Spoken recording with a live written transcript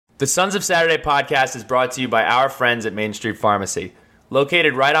The Sons of Saturday podcast is brought to you by our friends at Main Street Pharmacy.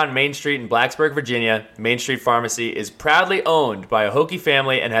 Located right on Main Street in Blacksburg, Virginia, Main Street Pharmacy is proudly owned by a Hokie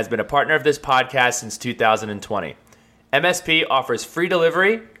family and has been a partner of this podcast since 2020. MSP offers free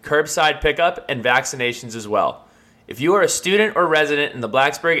delivery, curbside pickup, and vaccinations as well. If you are a student or resident in the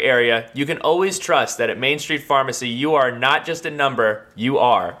Blacksburg area, you can always trust that at Main Street Pharmacy you are not just a number, you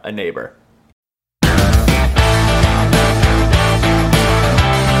are a neighbor.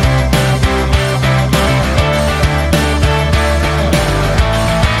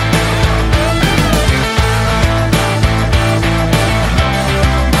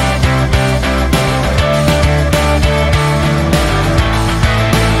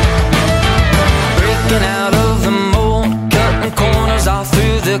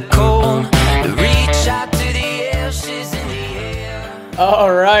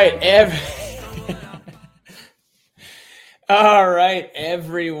 All right,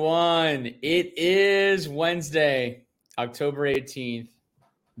 everyone. It is Wednesday, October 18th,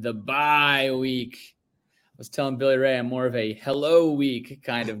 the bye week. I was telling Billy Ray I'm more of a hello week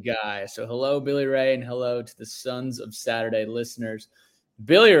kind of guy. So hello, Billy Ray, and hello to the Sons of Saturday listeners.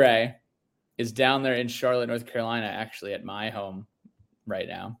 Billy Ray is down there in Charlotte, North Carolina, actually at my home right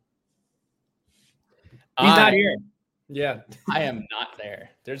now. He's not here. Yeah, I am not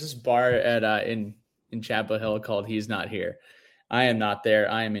there. There's this bar at in Chapel Hill called He's Not Here. I am not there.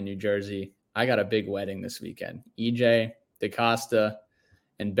 I am in New Jersey. I got a big wedding this weekend. EJ, DeCosta,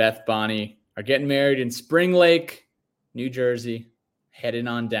 and Beth Bonnie are getting married in Spring Lake, New Jersey. Heading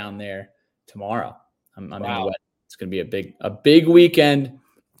on down there tomorrow. I'm in the wedding. It's going to be a big weekend.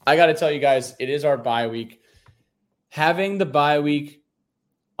 I got to tell you guys, it is our bye week. Having the bye week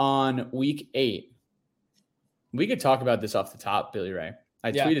on week 8. We could talk about this off the top, Billy Ray.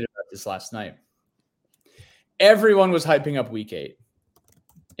 I tweeted about this last night. Everyone was hyping up week 8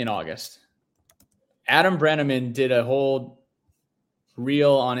 in August. Adam Brenneman did a whole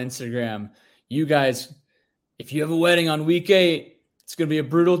reel on Instagram. You guys, if you have a wedding on week 8, it's going to be a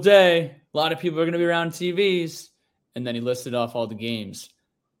brutal day. A lot of people are going to be around TVs. And then he listed off all the games.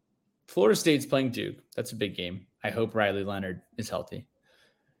 Florida State's playing Duke. That's a big game. I hope Riley Leonard is healthy.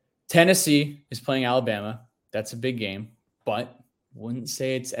 Tennessee is playing Alabama. That's a big game, but wouldn't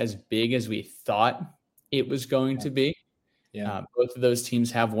say it's as big as we thought it was going to be. Yeah, both of those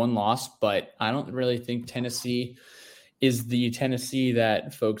teams have one loss, but I don't really think Tennessee is the Tennessee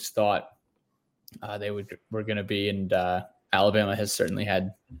that folks thought they were going to be, and Alabama has certainly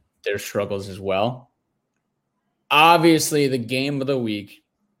had their struggles as well. Obviously, the game of the week,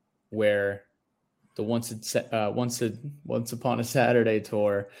 where the Once Upon a Saturday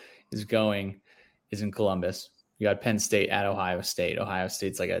tour is going, is in Columbus. You got Penn State at Ohio State. Ohio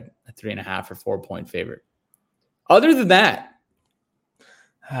State's like a 3.5 or 4 point favorite. Other than that,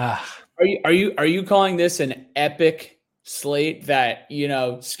 are you calling this an epic slate that,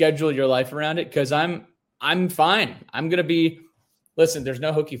 schedule your life around it? Because I'm fine. I'm gonna be. Listen, there's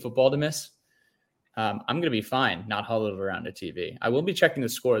no Hokie football to miss. I'm gonna be fine, not huddled around a TV. I will be checking the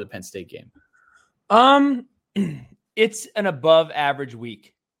score of the Penn State game. It's an above average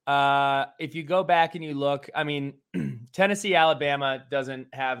week. If you go back and you look, Tennessee, Alabama doesn't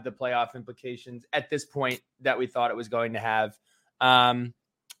have the playoff implications at this point that we thought it was going to have. You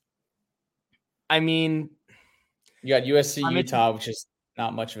got USC, Utah, which is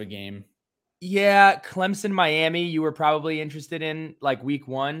not much of a game. Yeah. Clemson, Miami, you were probably interested in like week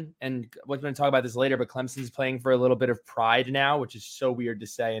 1. And we're going to talk about this later, but Clemson's playing for a little bit of pride now, which is so weird to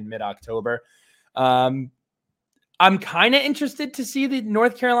say in mid-October. I'm kind of interested to see the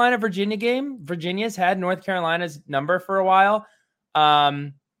North Carolina-Virginia game. Virginia's had North Carolina's number for a while.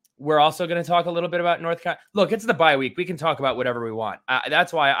 We're also going to talk a little bit about North Carolina. Look, it's the bye week. We can talk about whatever we want.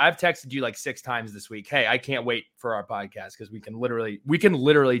 That's why I've texted you like 6 times this week. Hey, I can't wait for our podcast because we can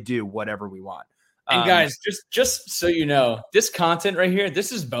literally do whatever we want. And guys, just so you know, this content right here,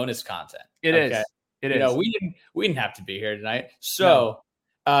 this is bonus content. It is. It is. We didn't have to be here tonight. So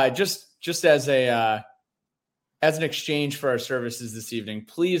just as an exchange for our services this evening,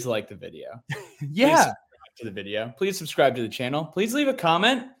 please like the video. Yeah. Please subscribe to the video. Please subscribe to the channel. Please leave a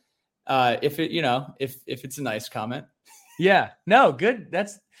comment. If it's a nice comment. Yeah. No, good.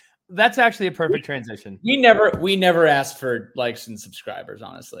 That's actually a perfect transition. We never asked for likes and subscribers,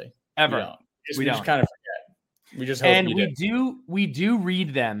 honestly. Ever. We just kind of forget. We just hope and we do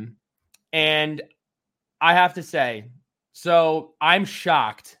read them. And I have to say, so I'm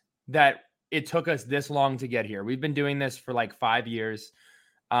shocked that it took us this long to get here. We've been doing this for like 5 years.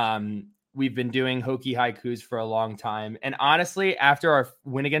 We've been doing Hokie haikus for a long time. And honestly, after our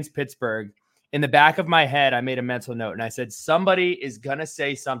win against Pittsburgh in the back of my head, I made a mental note and I said, somebody is going to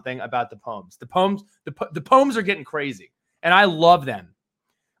say something about the poems. The poems are getting crazy and I love them.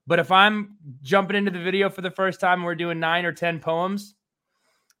 But if I'm jumping into the video for the first time and we're doing 9 or 10 poems,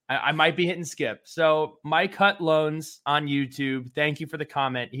 I might be hitting skip. So Mike Hutt Loans on YouTube, thank you for the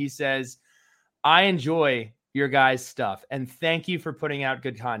comment. He says, I enjoy your guys' stuff and thank you for putting out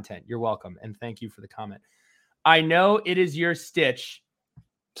good content. You're welcome. And thank you for the comment. I know it is your stick.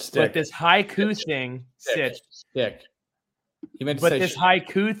 But this haiku thing, stick. But this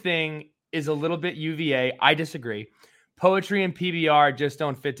haiku thing is a little bit UVA. I disagree. Poetry and PBR just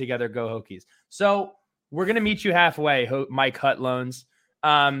don't fit together. Go Hokies. So we're going to meet you halfway, Mike Hutt Loans.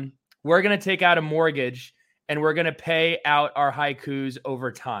 We're going to take out a mortgage and we're going to pay out our haikus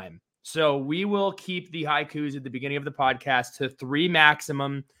over time. So we will keep the haikus at the beginning of the podcast to 3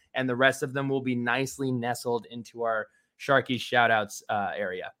 maximum, and the rest of them will be nicely nestled into our Sharky shoutouts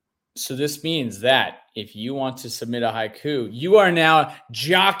area. So this means that if you want to submit a haiku, you are now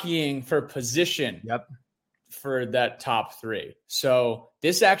jockeying for position. Yep. For that top 3. So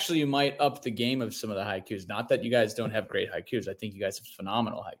this actually might up the game of some of the haikus. Not that you guys don't have great haikus. I think you guys have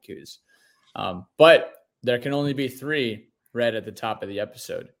phenomenal haikus. But there can only be 3 read at the top of the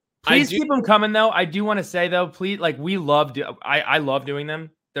episode. Please keep them coming though. I do want to say though, please, like we love, I love doing them.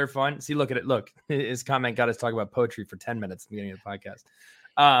 They're fun. See, look at it. Look, his comment got us talking about poetry for 10 minutes at the beginning of the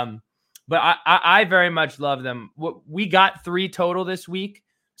podcast. But I very much love them. We got 3 total this week.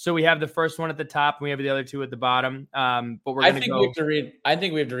 So we have the first one at the top and we have the other 2 at the bottom. But we're going to go. I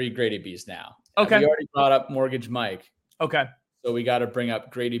think we have to read Grady B's now. Okay. We already brought up Mortgage Mike. Okay. So we got to bring up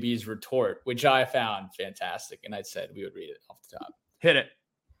Grady B's retort, which I found fantastic. And I said we would read it off the top. Hit it.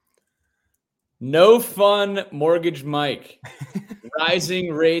 No fun, Mortgage Mike.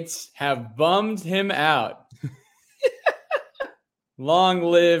 Rising rates have bummed him out. Long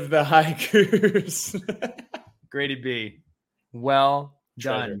live the haikus. Grady B. Well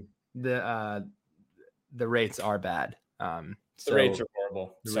Treasure. done. The rates are bad. The rates are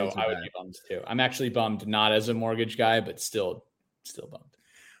horrible. So I would be bummed too. I'm actually bummed, not as a mortgage guy, but still bummed.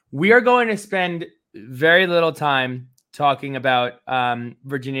 We are going to spend very little time talking about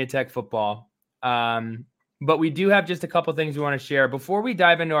Virginia Tech football. But we do have just a couple things we want to share. Before we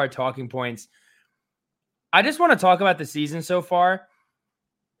dive into our talking points, I just want to talk about the season so far.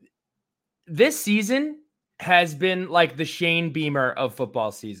 This season has been like the Shane Beamer of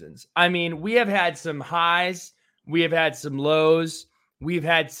football seasons. I mean, we have had some highs, we have had some lows, we've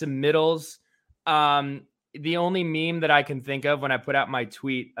had some middles. The only meme that I can think of when I put out my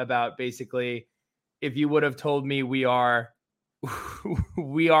tweet about basically, if you would have told me we are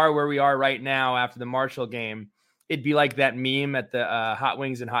where we are right now after the Marshall game, it'd be like that meme at the Hot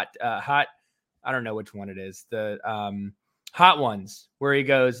Wings and Hot. I don't know which one it is. The Hot Ones, where he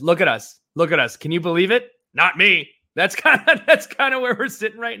goes, look at us. Can you believe it? Not me. That's kind of where we're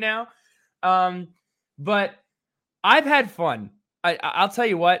sitting right now. But I've had fun. I'll tell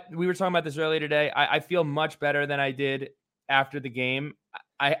you what, we were talking about this earlier today. I feel much better than I did after the game.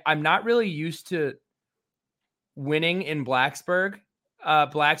 I'm not really used to winning in Blacksburg.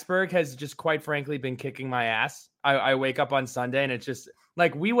 Blacksburg has just quite frankly been kicking my ass. I wake up on Sunday and it's just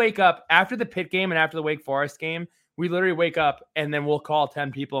like we wake up after the Pitt game and after the Wake Forest game. We literally wake up and then we'll call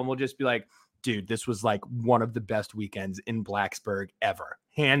 10 people and we'll just be like, dude, this was like one of the best weekends in Blacksburg ever.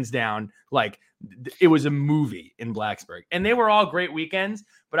 Hands down. Like it was a movie in Blacksburg and they were all great weekends.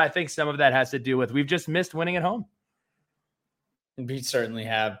 But I think some of that has to do with we've just missed winning at home. We certainly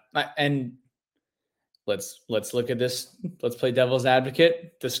have. And let's look at this. Let's play devil's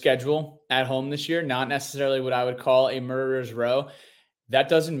advocate. The schedule at home this year, not necessarily what I would call a murderer's row. That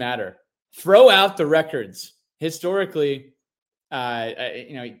doesn't matter. Throw out the records. Historically,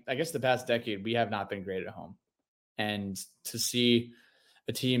 I guess the past decade, we have not been great at home. And to see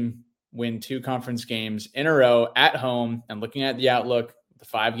a team win 2 conference games in a row at home and looking at the outlook, the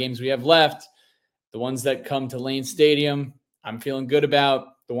 5 games we have left, the ones that come to Lane Stadium, I'm feeling good about.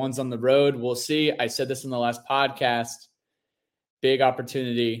 The ones on the road, we'll see. I said this in the last podcast. Big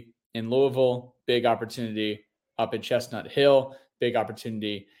opportunity in Louisville, big opportunity up at Chestnut Hill, big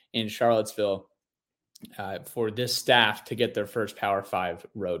opportunity in Charlottesville for this staff to get their first Power 5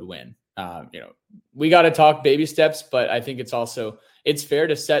 road win. We got to talk baby steps, but I think it's fair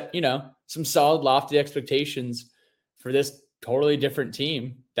to set, some solid lofty expectations for this totally different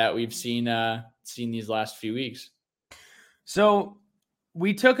team that we've seen these last few weeks. So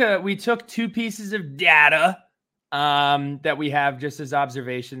we took 2 pieces of data that we have just as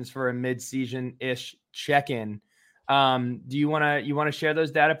observations for a mid-season-ish check-in. Do you want to share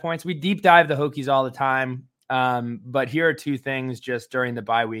those data points? We deep dive the Hokies all the time. But here are two things just during the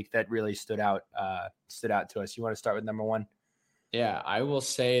bye week that really stood out to us. You want to start with number one? Yeah, I will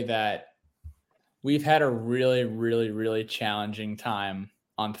say that we've had a really, really, really challenging time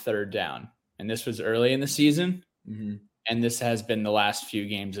on third down. And this was early in the season. Mm-hmm. And this has been the last few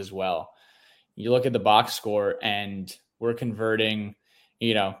games as well. You look at the box score and we're converting,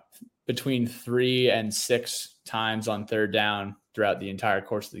 between 3 and 6 times on third down throughout the entire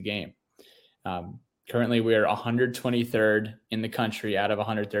course of the game. Currently, we are 123rd in the country out of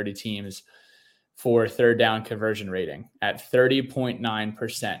 130 teams for third down conversion rating at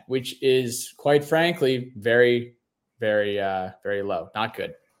 30.9%, which is quite frankly very, very, very low. Not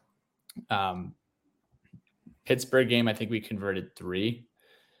good. Pittsburgh game, I think we converted 3.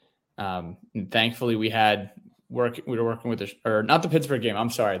 And thankfully, we were working with not the Pittsburgh game. I'm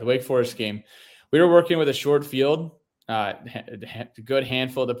sorry, the Wake Forest game. We were working with a short field, a good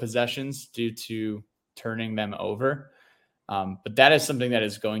handful of the possessions due to turning them over. But that is something that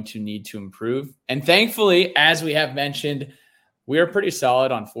is going to need to improve. And thankfully, as we have mentioned, we are pretty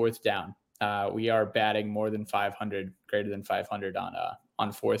solid on fourth down. We are batting more than 500, greater than 500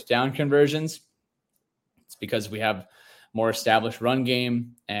 on fourth down conversions. It's because we have more established run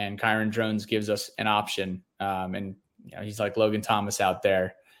game, and Kyron Drones gives us an option. And he's like Logan Thomas out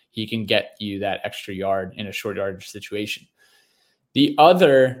there. He can get you that extra yard in a short yardage situation. The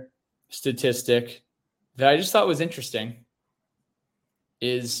other statistic that I just thought was interesting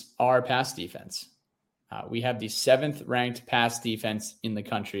is our pass defense. We have the 7th ranked pass defense in the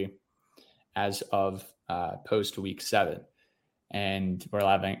country as of post week 7. And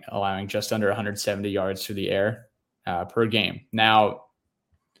we're allowing just under 170 yards through the air per game. Now,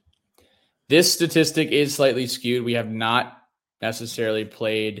 this statistic is slightly skewed. We have not necessarily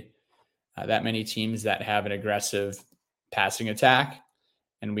played that many teams that have an aggressive passing attack.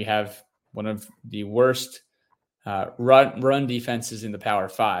 And we have one of the worst run defenses in the Power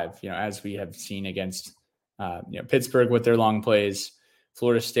 5, as we have seen against Pittsburgh with their long plays,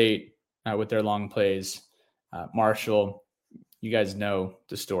 Florida State with their long plays, Marshall. You guys know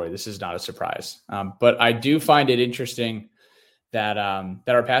the story. This is not a surprise. But I do find it interesting that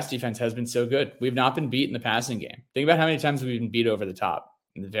our pass defense has been so good. We've not been beat in the passing game. Think about how many times we've been beat over the top.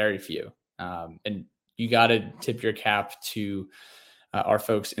 Very few. And you got to tip your cap to our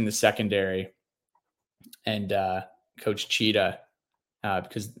folks in the secondary and Coach Cheetah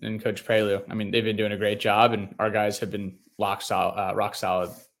and Coach Prelu. I mean, they've been doing a great job, and our guys have been rock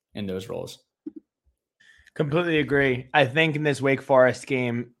solid in those roles. Completely agree. I think in this Wake Forest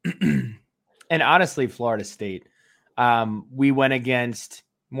game, and honestly, Florida State, we went against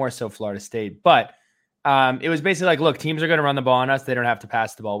more so Florida State, but it was basically like, look, teams are going to run the ball on us. They don't have to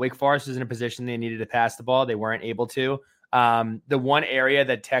pass the ball. Wake Forest was in a position they needed to pass the ball. They weren't able to. The one area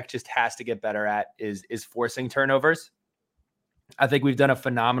that Tech just has to get better at is forcing turnovers. I think we've done a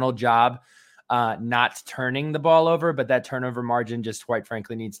phenomenal job not turning the ball over, but that turnover margin just quite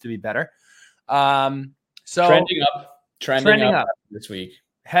frankly needs to be better. So trending up this week,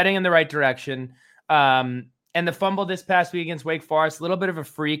 heading in the right direction. And the fumble this past week against Wake Forest, a little bit of a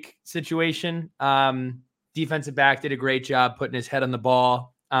freak situation. Defensive back did a great job putting his head on the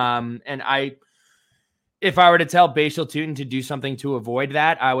ball. If I were to tell Bashal Tutin to do something to avoid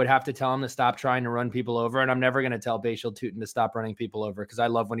that, I would have to tell him to stop trying to run people over. And I'm never going to tell Bashal Tutin to stop running people over because I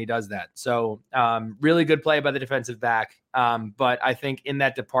love when he does that. So really good play by the defensive back. But I think in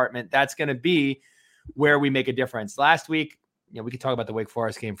that department, that's going to be where we make a difference. Last week, we could talk about the Wake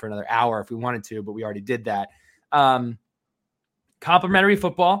Forest game for another hour if we wanted to, but we already did that. Complimentary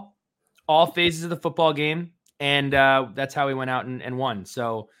football, all phases of the football game. And that's how we went out and won.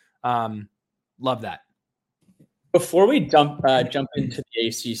 So love that. Before we jump into the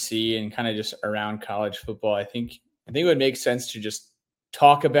ACC and kind of just around college football, I think it would make sense to just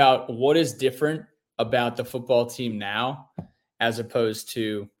talk about what is different about the football team now as opposed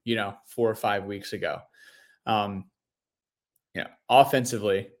to 4 or 5 weeks ago.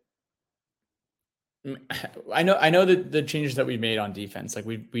 Offensively, I know that the changes that we've made on defense, like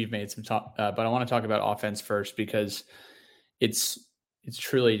we've made some talk, but I want to talk about offense first because it's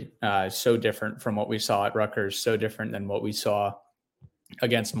truly so different from what we saw at Rutgers, so different than what we saw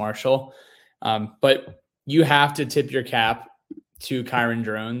against Marshall. But you have to tip your cap to Kyron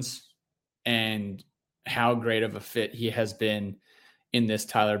Drones and how great of a fit he has been in this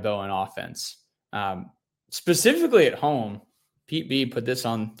Tyler Bowen offense. Specifically at home, Pete B put this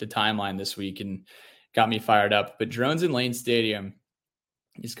on the timeline this week and got me fired up. But Drones in Lane Stadium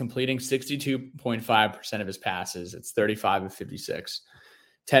is completing 62.5% of his passes. It's 35 of 56.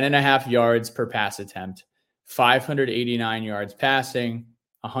 10.5 yards per pass attempt, 589 yards passing,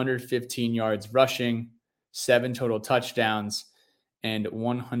 115 yards rushing, 7 total touchdowns, and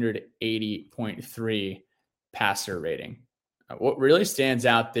 180.3 passer rating. What really stands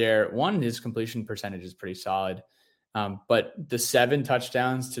out there, one, his completion percentage is pretty solid, but the 7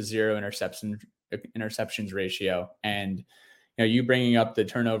 touchdowns to 0 interceptions ratio, and you bringing up the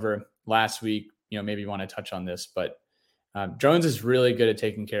turnover last week, maybe you want to touch on this, but Jones is really good at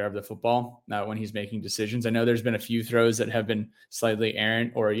taking care of the football when he's making decisions. I know there's been a few throws that have been slightly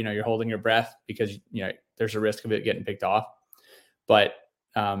errant, or you're holding your breath because there's a risk of it getting picked off. But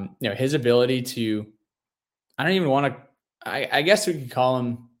his ability to, I don't even want to. I guess we could call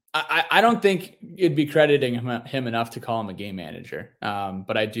him. I don't think it'd be crediting him enough to call him a game manager.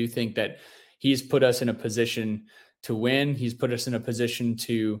 But I do think that he's put us in a position to win. He's put us in a position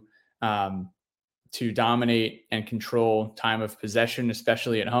to dominate and control time of possession,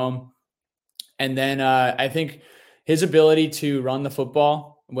 especially at home. And then I think his ability to run the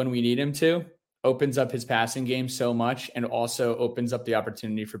football when we need him to opens up his passing game so much, and also opens up the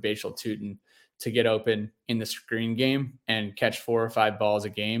opportunity for Bashal Tutin to get open in the screen game and catch 4 or 5 balls a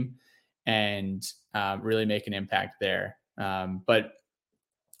game and really make an impact there. But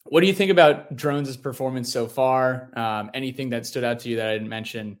what do you think about Drones' performance so far? Anything that stood out to you that I didn't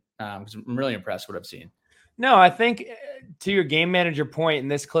mention? Because I'm really impressed with what I've seen. No, I think to your game manager point,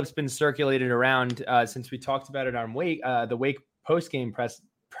 and this clip's been circulated around since we talked about it on the Wake post-game press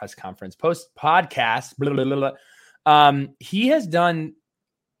conference, post-podcast. He has done,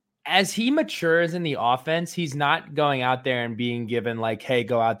 as he matures in the offense, he's not going out there and being given like, hey,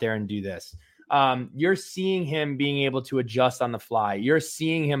 go out there and do this. You're seeing him being able to adjust on the fly. You're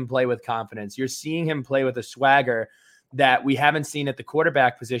seeing him play with confidence. You're seeing him play with a swagger that we haven't seen at the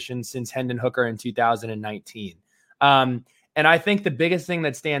quarterback position since Hendon Hooker in 2019. And I think the biggest thing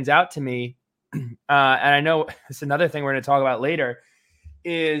that stands out to me, and I know it's another thing we're going to talk about later,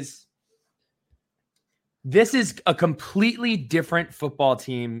 is this is a completely different football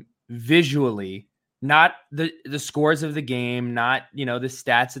team visually, not the scores of the game, not, the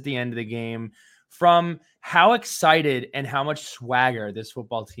stats at the end of the game, from how excited and how much swagger this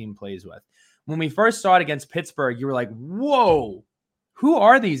football team plays with. When we first saw it against Pittsburgh, you were like, whoa, who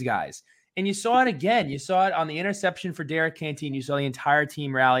are these guys? And you saw it again. You saw it on the interception for Derek Canteen. You saw the entire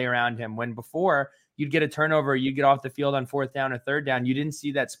team rally around him, when before you'd get a turnover, you'd get off the field on 4th down or 3rd down. You didn't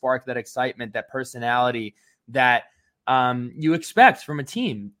see that spark, that excitement, that personality that you expect from a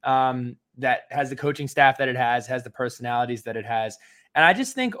team that has the coaching staff that it has the personalities that it has. And I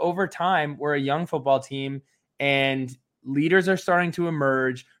just think over time, we're a young football team, and leaders are starting to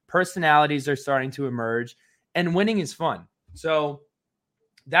emerge. Personalities are starting to emerge, and winning is fun. So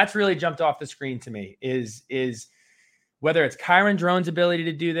that's really jumped off the screen to me, is whether it's Kyron Drones' ability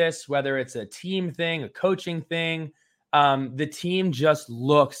to do this, whether it's a team thing, a coaching thing, the team just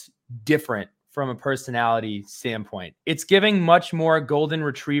looks different from a personality standpoint. It's giving much more golden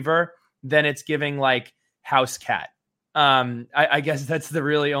retriever than it's giving like house cat. I guess that's the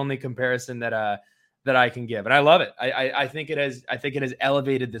really only comparison that I can give. And I love it. I think it has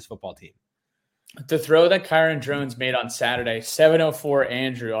elevated this football team. The throw that Kyron Drones made on Saturday, 704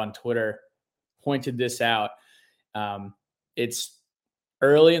 Andrew on Twitter pointed this out. It's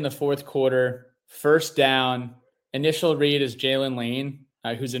early in the 4th quarter, 1st down. Initial read is Jalen Lane,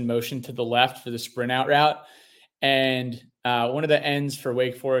 who's in motion to the left for the sprint out route. And one of the ends for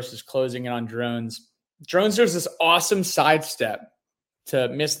Wake Forest is closing in on Drones. Drones does this awesome sidestep to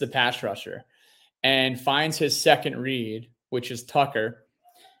miss the pass rusher and finds his second read, which is Tucker,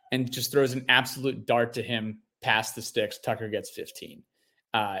 and just throws an absolute dart to him past the sticks. Tucker gets 15.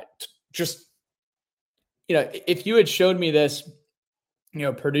 If you had showed me this,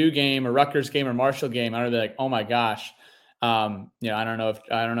 Purdue game or Rutgers game or Marshall game, I would be like, oh my gosh. I don't know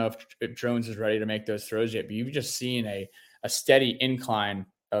if Drones is ready to make those throws yet, but you've just seen a steady incline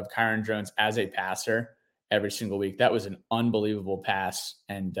of Kyron Drones as a passer every single week. That was an unbelievable pass.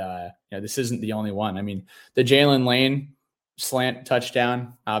 And, this isn't the only one. I mean, the Jalen Lane slant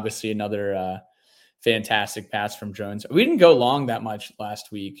touchdown, obviously another fantastic pass from Drones. We didn't go long that much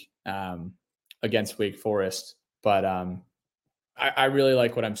last week against Wake Forest, but I really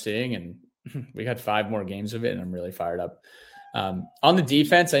like what I'm seeing, and we got 5 more games of it, and I'm really fired up. On the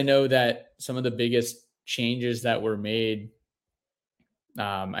defense, I know that some of the biggest changes that were made,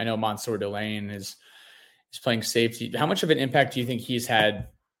 I know Mansour Delane is playing safety. How much of an impact do you think he's had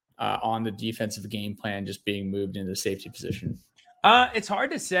on the defensive game plan, just being moved into the safety position? It's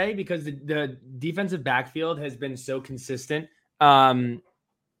hard to say because the defensive backfield has been so consistent.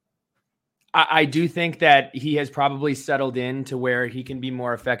 I do think that he has probably settled in to where he can be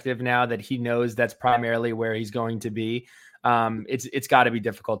more effective now that he knows that's primarily where he's going to be. It's got to be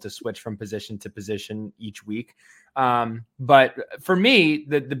difficult to switch from position to position each week. But for me,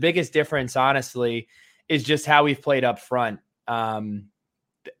 the biggest difference, honestly, is just how we've played up front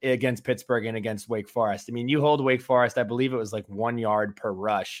against Pittsburgh and against Wake Forest. I mean, you hold Wake Forest, I believe it was like 1 yard per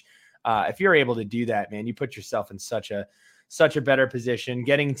rush. If you're able to do that, man, you put yourself in such a better position,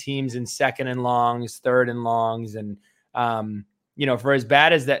 getting teams in second and longs, third and longs. And, for as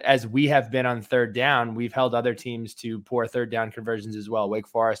bad as we have been on third down, we've held other teams to poor third down conversions as well. Wake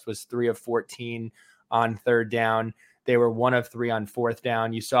Forest was 3 of 14 on third down. They were 1 of 3 on fourth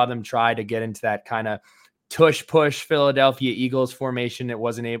down. You saw them try to get into that kind of tush push Philadelphia Eagles formation. It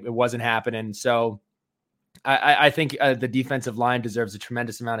wasn't happening. So I think the defensive line deserves a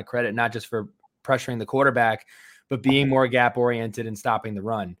tremendous amount of credit, not just for pressuring the quarterback, but being more gap oriented and stopping the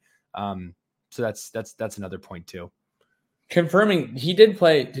run. So that's another point too. Confirming, did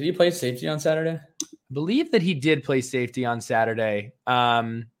he play safety on Saturday? I believe that he did play safety on Saturday.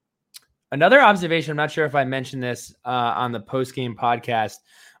 Another observation, I'm not sure if I mentioned this on the post-game podcast,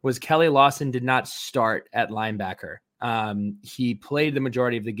 was Kelly Lawson did not start at linebacker. He played the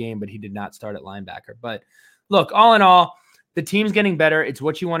majority of the game, but he did not start at linebacker. But look, all in all, the team's getting better. It's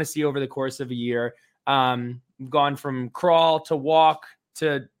what you want to see over the course of a year. We've gone from crawl to walk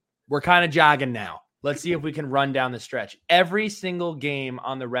to we're kind of jogging now. Let's see if we can run down the stretch. Every single game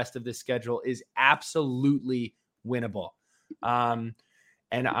on the rest of the schedule is absolutely winnable. And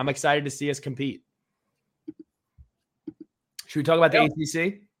I'm excited to see us compete. Should we talk about the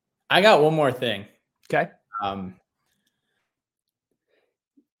ACC? I got one more thing. Okay.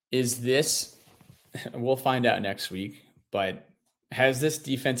 Is this, we'll find out next week, but has this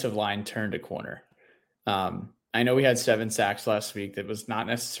defensive line turned a corner? I know we had 7 sacks last week. That was not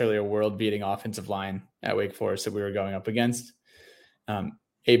necessarily a world-beating offensive line at Wake Forest that we were going up against.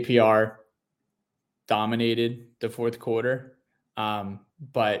 APR dominated the fourth quarter.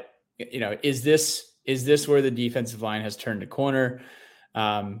 But, is this where the defensive line has turned a corner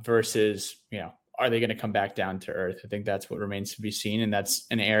versus, are they going to come back down to earth? I think that's what remains to be seen. And that's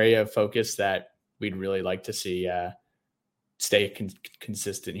an area of focus that we'd really like to see stay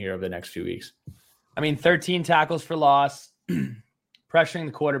consistent here over the next few weeks. I mean, 13 tackles for loss, pressuring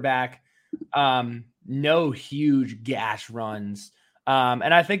the quarterback, no huge gash runs.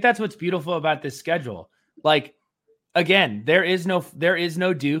 And I think that's what's beautiful about this schedule. Like, again, there is no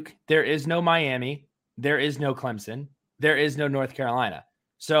Duke, there is no Miami, there is no Clemson, there is no North Carolina.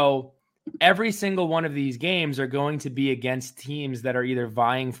 So every single one of these games are going to be against teams that are either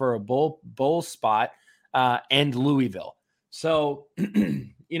vying for a bowl spot and Louisville. So,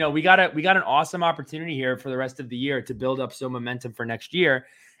 we got an awesome opportunity here for the rest of the year to build up some momentum for next year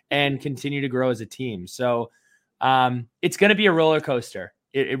and continue to grow as a team. So it's going to be a roller coaster.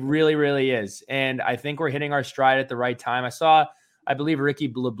 It really, really is. And I think we're hitting our stride at the right time. I believe Ricky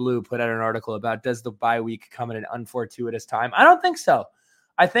Blue put out an article about, does the bye week come at an unfortuitous time? I don't think so.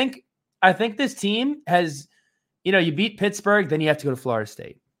 I think this team has, you beat Pittsburgh, then you have to go to Florida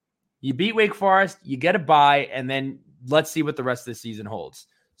State. You beat Wake Forest, you get a bye, and then let's see what the rest of the season holds.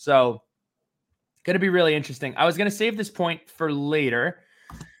 So going to be really interesting. I was going to save this point for later.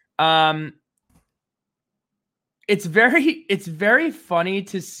 It's very funny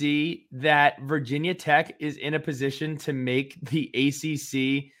to see that Virginia Tech is in a position to make the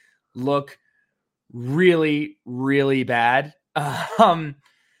ACC look really, really bad.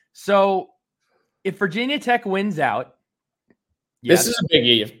 So if Virginia Tech wins out, this is a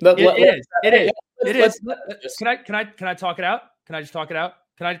biggie. It is. Can I talk it out? Can I just talk it out?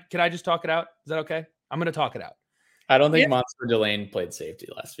 Can I just talk it out? Is that okay? I'm going to talk it out. I don't think Monster Delane played safety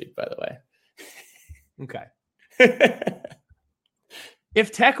last week, by the way. Okay.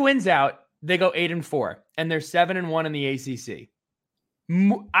 If Tech wins out, they go 8-4, and they're 7-1 in the ACC.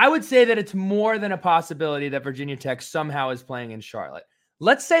 I would say that it's more than a possibility that Virginia Tech somehow is playing in Charlotte.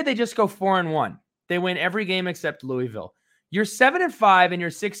 Let's say they just go 4-1. They win every game except Louisville. You're 7-5 and you're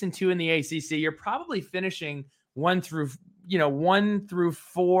 6-2 in the ACC. You're probably finishing 1 through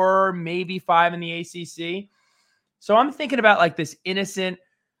 4, maybe 5 in the ACC. So I'm thinking about like this innocent,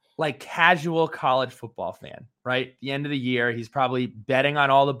 like casual college football fan, right? At the end of the year, he's probably betting on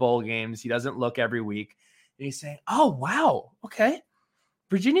all the bowl games. He doesn't look every week. And he's saying, oh, wow, okay.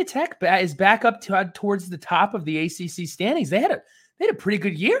 Virginia Tech is back up towards the top of the ACC standings. They had a pretty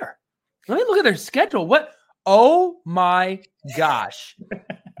good year. Let me look at their schedule. What? Oh my gosh.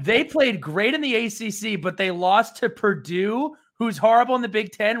 They played great in the ACC, but they lost to Purdue, who's horrible in the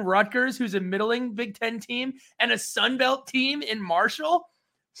Big Ten, Rutgers, who's a middling Big Ten team, and a Sun Belt team in Marshall.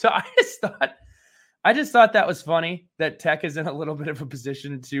 So I just thought that was funny that Tech is in a little bit of a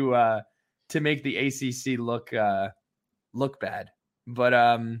position to make the ACC look look bad.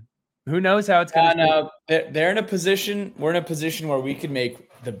 But who knows how it's going to they're in a position. We're in a position where we could make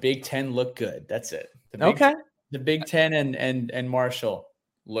the Big Ten look good. That's it. The Big Ten and Marshall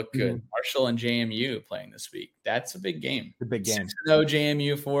look good. Mm-hmm. Marshall and JMU playing this week. That's a big game. The big game. 6-0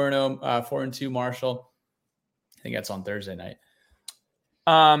 JMU, 4-0, 4-2 Marshall. I think that's on Thursday night.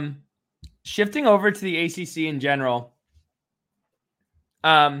 Shifting over to the ACC in general.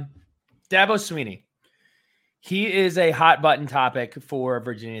 Dabo Swinney. He is a hot button topic for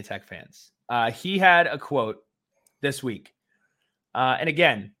Virginia Tech fans. He had a quote this week. And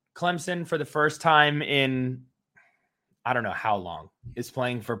again, Clemson, for the first time in I don't know how long, is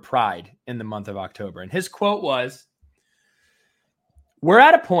playing for Pride in the month of October. And his quote was, "We're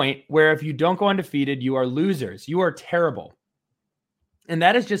at a point where if you don't go undefeated, you are losers. You are terrible." And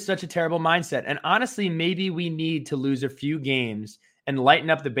that is just such a terrible mindset. And honestly, maybe we need to lose a few games and lighten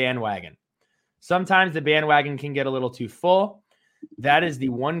up the bandwagon. Sometimes the bandwagon can get a little too full. That is the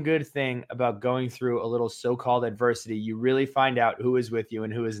one good thing about going through a little so-called adversity. You really find out who is with you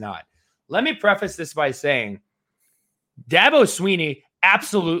and who is not. Let me preface this by saying Dabo Swinney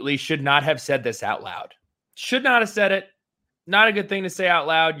absolutely should not have said this out loud. Should not have said it. Not a good thing to say out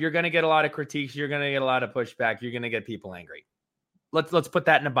loud. You're going to get a lot of critiques. You're going to get a lot of pushback. You're going to get people angry. Let's put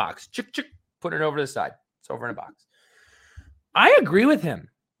that in a box. Put it over to the side. It's over in a box. I agree with him.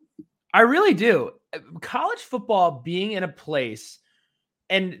 I really do. College football being in a place,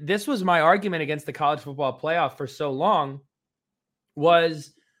 and this was my argument against the college football playoff for so long,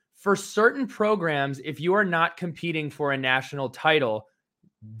 was for certain programs, if you are not competing for a national title,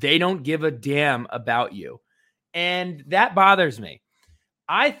 they don't give a damn about you. And that bothers me.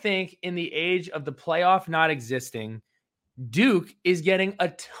 I think in the age of the playoff not existing, Duke is getting a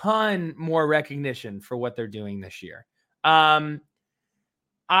ton more recognition for what they're doing this year.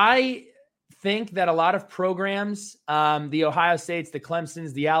 I think that a lot of programs, the Ohio States, the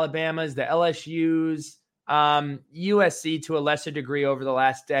Clemsons, the Alabamas, the LSUs, USC to a lesser degree over the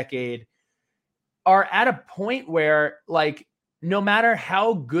last decade, are at a point where, like, no matter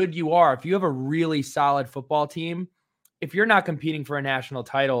how good you are, if you have a really solid football team, if you're not competing for a national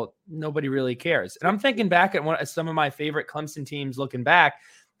title, nobody really cares. And I'm thinking back at some of my favorite Clemson teams looking back.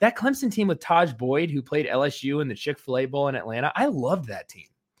 That Clemson team with Taj Boyd, who played LSU in the Chick-fil-A Bowl in Atlanta, I loved that team.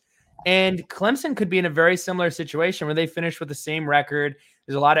 And Clemson could be in a very similar situation where they finish with the same record.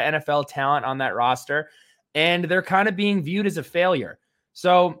 There's a lot of NFL talent on that roster, and they're kind of being viewed as a failure.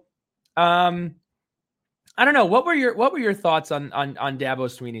 So, I don't know. What were your thoughts on Dabo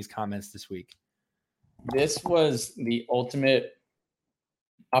Swinney's comments this week? This was the ultimate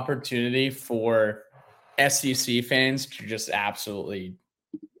opportunity for SEC fans to just absolutely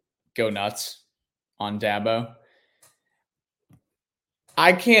go nuts on Dabo.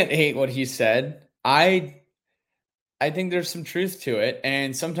 I can't hate what he said. I think there's some truth to it.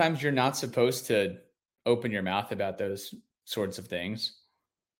 And sometimes you're not supposed to open your mouth about those sorts of things.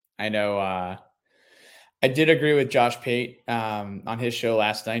 I know I did agree with Josh Pate on his show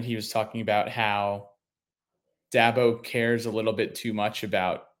last night. He was talking about how Dabo cares a little bit too much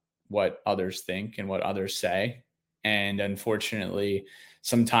about what others think and what others say. And unfortunately,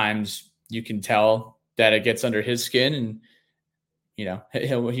 sometimes you can tell that it gets under his skin, and you know,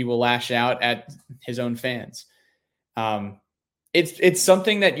 he will lash out at his own fans. It's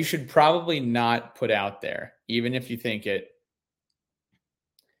something that you should probably not put out there, even if you think it.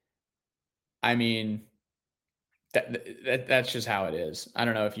 I mean, that's just how it is. I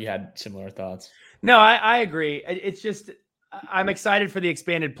don't know if you had similar thoughts. No, I agree. It's just, I'm excited for the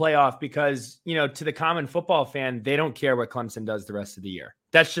expanded playoff because, you know, to the common football fan, they don't care what Clemson does the rest of the year.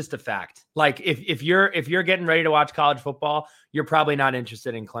 That's just a fact. Like if you're getting ready to watch college football, you're probably not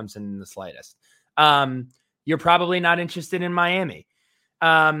interested in Clemson in the slightest. You're probably not interested in Miami.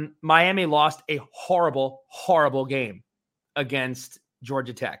 Miami lost a horrible, horrible game against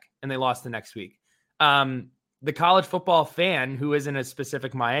Georgia Tech, and they lost the next week. The college football fan who isn't a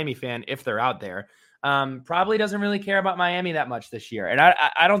specific Miami fan, if they're out there, probably doesn't really care about Miami that much this year. And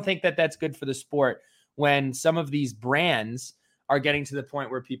I don't think that that's good for the sport when some of these brands are getting to the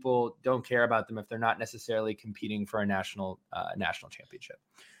point where people don't care about them if they're not necessarily competing for a national championship.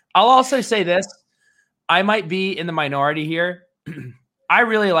 I'll also say this. I might be in the minority here. I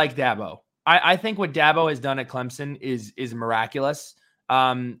really like Dabo. I think what Dabo has done at Clemson is miraculous.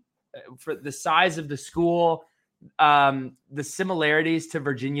 For the size of the school, the similarities to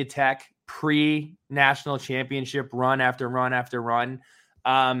Virginia Tech pre-national championship run after run after run.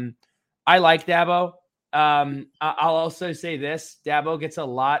 I like Dabo. I'll also say this. Dabo gets a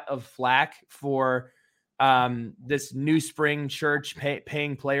lot of flack for this New Spring Church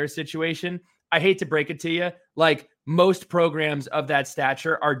paying player situation. I hate to break it to you. Like, most programs of that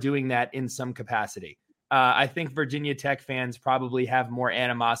stature are doing that in some capacity. I think Virginia Tech fans probably have more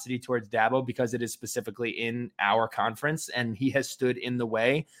animosity towards Dabo because it is specifically in our conference, and he has stood in the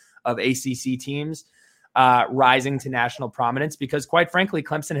way of ACC teams rising to national prominence because, quite frankly,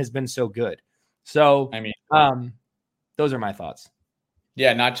 Clemson has been so good. So, I mean, those are my thoughts.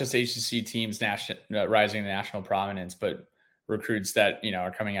 Yeah, not just ACC teams rising to national prominence, but recruits that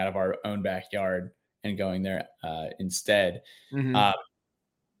are coming out of our own backyard and going there instead. Mm-hmm.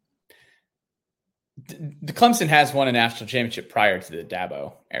 The Clemson has won a national championship prior to the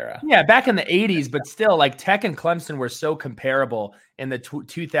Dabo era. Yeah, back in the 80s, but still, like, Tech and Clemson were so comparable in the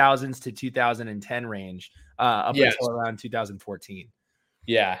 2000s to 2010 range up until around 2014.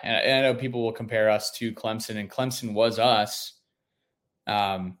 Yeah, and I know people will compare us to Clemson, and Clemson was us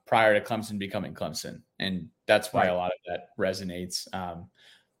prior to Clemson becoming Clemson, and that's why a lot of that resonates.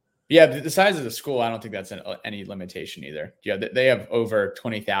 Yeah, the size of the school, I don't think that's any limitation either. Yeah, they have over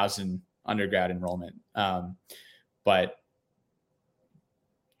 20,000 undergrad enrollment, but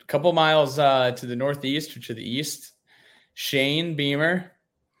a couple miles to the northeast or to the east, Shane Beamer.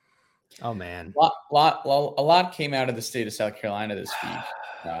 Oh man, a lot came out of the state of South Carolina this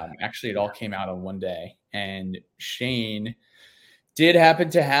week. Actually, it all came out on one day, and Shane did happen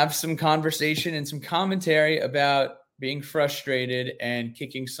to have some conversation and some commentary about being frustrated and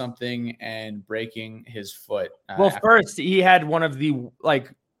kicking something and breaking his foot. First, he had one of the,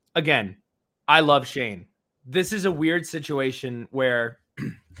 again, I love Shane. This is a weird situation where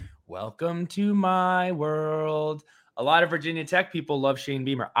welcome to my world. A lot of Virginia Tech people love Shane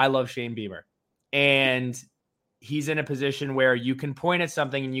Beamer. I love Shane Beamer. And he's in a position where you can point at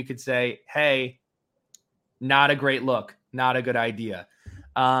something and you could say, hey, not a great look, not a good idea.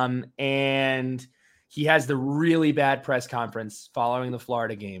 And he has the really bad press conference following the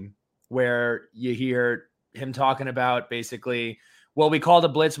Florida game where you hear him talking about basically, well, we called a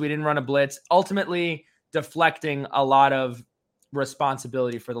blitz, we didn't run a blitz, ultimately deflecting a lot of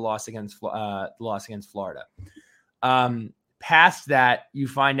responsibility for the loss against Florida. Past that, you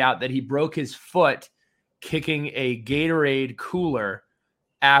find out that he broke his foot kicking a Gatorade cooler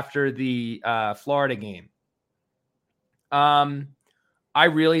after the Florida game. I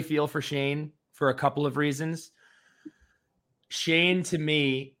really feel for Shane for a couple of reasons. Shane, to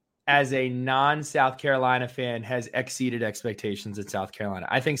me, as a non-South Carolina fan, has exceeded expectations at South Carolina.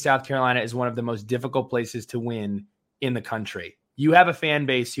 I think South Carolina is one of the most difficult places to win in the country. You have a fan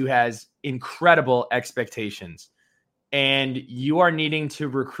base who has incredible expectations, and you are needing to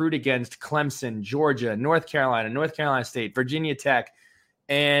recruit against Clemson, Georgia, North Carolina State, Virginia Tech,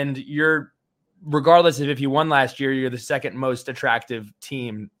 and you're, regardless of if you won last year, you're the second most attractive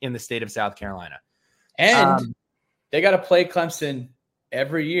team in the state of South Carolina. And they got to play Clemson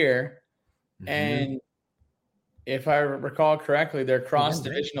every year. Mm-hmm. And if I recall correctly, their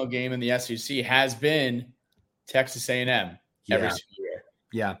cross-divisional game in the SEC has been Texas A&M every single year.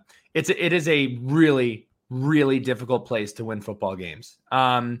 Yeah. It is a really, really difficult place to win football games.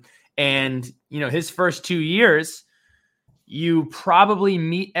 And, his first 2 years, you probably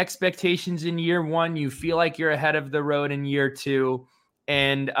meet expectations in year one. You feel like you're ahead of the road in year two.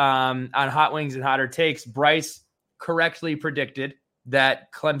 And on Hot Wings and Hotter Takes, Bryce correctly predicted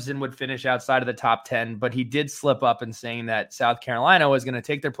that Clemson would finish outside of the top 10, but he did slip up in saying that South Carolina was going to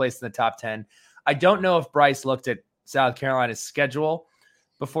take their place in the top 10. I don't know if Bryce looked at South Carolina's schedule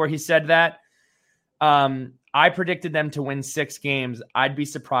before he said that. I predicted them to win 6 games. I'd be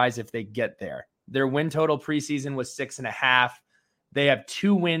surprised if they get there. Their win total preseason was 6.5. They have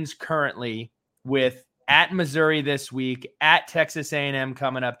 2 wins currently, with at Missouri this week, at Texas A&M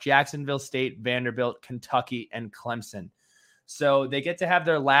coming up, Jacksonville State, Vanderbilt, Kentucky, and Clemson. So they get to have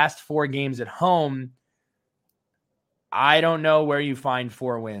their last 4 games at home. I don't know where you find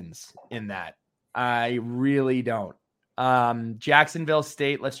 4 wins in that. I really don't. Jacksonville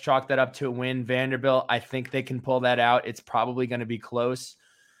State, let's chalk that up to a win. Vanderbilt, I think they can pull that out. It's probably going to be close.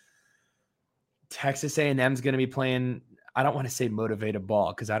 Texas A&M is going to be playing, I don't want to say motivated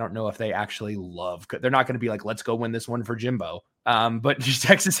ball because I don't know if they actually love. They're not going to be like, let's go win this one for Jimbo. But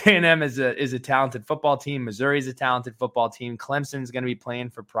Texas A&M is a talented football team. Missouri is a talented football team. Clemson's going to be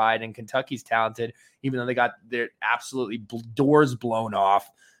playing for pride, and Kentucky's talented, even though they got their absolutely doors blown off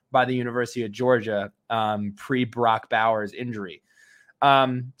by the University of Georgia pre-Brock Bowers injury.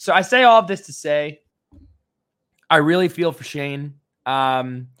 So I say all of this to say, I really feel for Shane.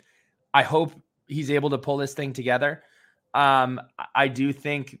 I hope he's able to pull this thing together. I do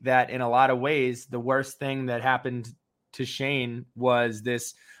think that in a lot of ways, the worst thing that happened to Shane was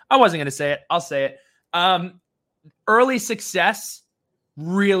this. I wasn't going to say it. I'll say it. Early success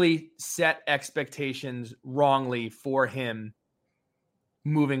really set expectations wrongly for him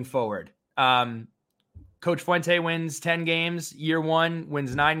moving forward. Coach Fuente wins 10 games year 1,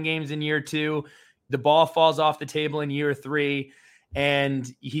 wins 9 games in year 2. The ball falls off the table in year 3,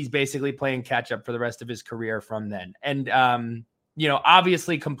 and he's basically playing catch up for the rest of his career from then. And,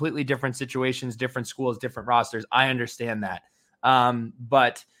 obviously completely different situations, different schools, different rosters. I understand that.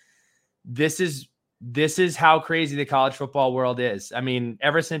 But this is how crazy the college football world is. I mean,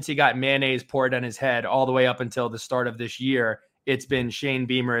 ever since he got mayonnaise poured on his head all the way up until the start of this year, it's been Shane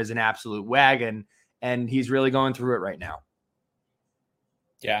Beamer as an absolute wagon, and he's really going through it right now.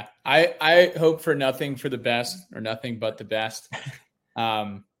 Yeah, I hope for nothing for the best, or nothing but the best.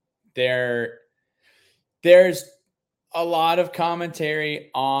 There's a lot of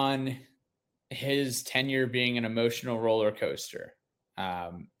commentary on his tenure being an emotional roller coaster.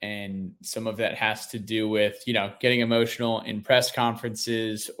 And some of that has to do with, getting emotional in press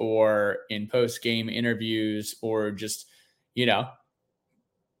conferences or in post-game interviews, or just,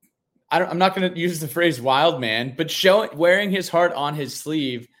 I'm not going to use the phrase wild man, but wearing his heart on his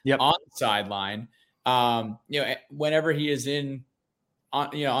sleeve on the sideline, whenever he is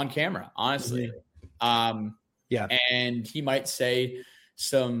on camera, honestly. And he might say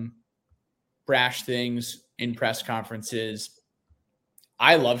some brash things in press conferences.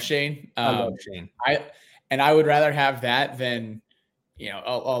 I love Shane. I would rather have that than,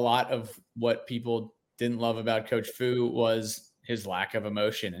 a lot of what people didn't love about Coach Fu was his lack of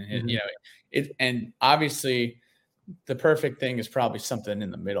emotion, and and obviously the perfect thing is probably something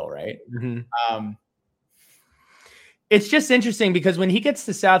in the middle, right? It's just interesting because when he gets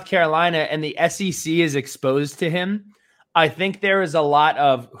to South Carolina and the SEC is exposed to him, I think there is a lot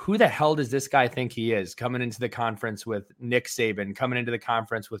of who the hell does this guy think he is, coming into the conference with Nick Saban, coming into the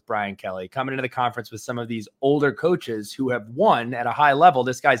conference with Brian Kelly, coming into the conference with some of these older coaches who have won at a high level.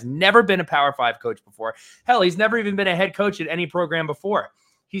 This guy's never been a Power 5 coach before. Hell, he's never even been a head coach at any program before.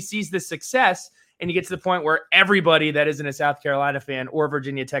 He sees the success, and you get to the point where everybody that isn't a South Carolina fan or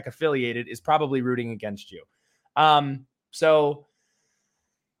Virginia Tech affiliated is probably rooting against you.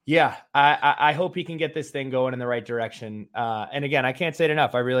 Yeah, I hope he can get this thing going in the right direction. And again, I can't say it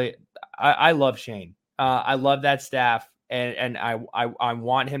enough. I love Shane. I love that staff, and I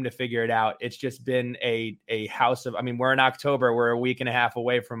want him to figure it out. It's just been a house of, we're in October. We're a week and a half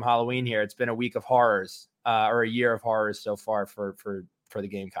away from Halloween here. It's been a week of horrors, or a year of horrors so far for the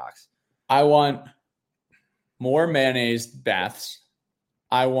Gamecocks. I want more mayonnaise baths.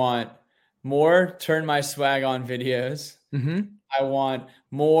 I want more turn my swag on videos. I want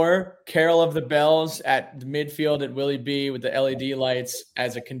more Carol of the Bells at the midfield at Willie B with the LED lights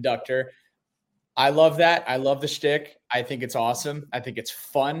as a conductor. I love that. I love the shtick. I think it's awesome. I think it's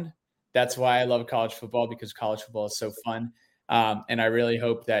fun. That's why I love college football, because college football is so fun. And I really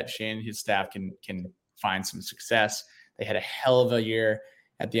hope that Shane and his staff can find some success. They had a hell of a year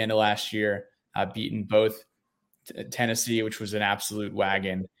at the end of last year, beating both Tennessee, which was an absolute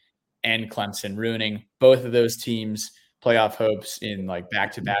wagon, and Clemson, ruining both of those teams' playoff hopes in like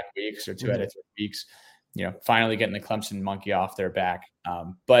back-to-back weeks or 2 out of 3 weeks, finally getting the Clemson monkey off their back.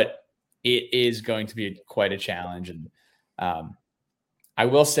 But it is going to be quite a challenge. And I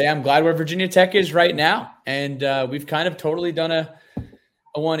will say I'm glad where Virginia Tech is right now. And we've kind of totally done a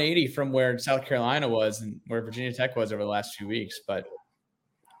 180 from where South Carolina was and where Virginia Tech was over the last few weeks. But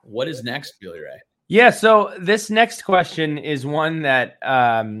what is next, Billy Ray? Yeah, so this next question is one that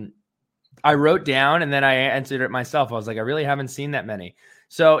I wrote down and then I answered it myself. I was like, I really haven't seen that many.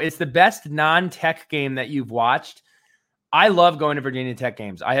 So it's the best non-Tech game that you've watched. I love going to Virginia Tech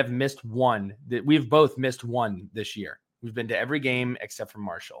games. I have missed one. We've both missed one this year. We've been to every game except for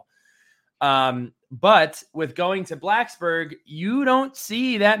Marshall. But with going to Blacksburg, you don't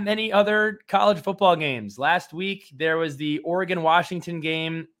see that many other college football games. Last week, there was the Oregon-Washington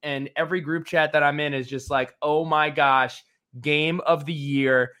game, and every group chat that I'm in is just like, oh my gosh, game of the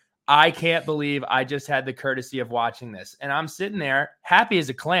year. I can't believe I just had the courtesy of watching this. And I'm sitting there happy as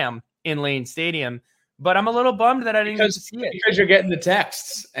a clam in Lane Stadium, but I'm a little bummed that I didn't get to see it. Because you're getting the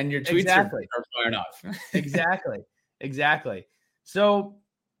texts and your tweets are firing off. Exactly. So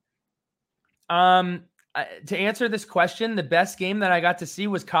to answer this question, the best game that I got to see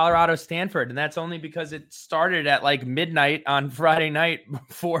was Colorado Stanford. And that's only because it started at like midnight on Friday night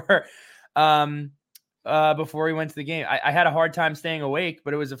before we went to the game. I had a hard time staying awake,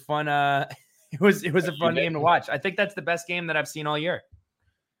 but it was a fun it was a fun game to watch. I think that's the best game that I've seen all year.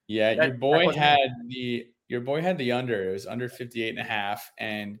 Yeah, your boy had the under. It was under 58.5,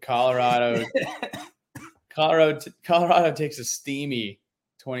 and Colorado takes a steamy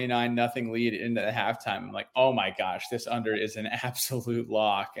 29-0 lead into the halftime. I'm like, oh my gosh, this under is an absolute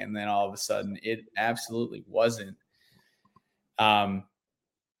lock. And then all of a sudden it absolutely wasn't. Other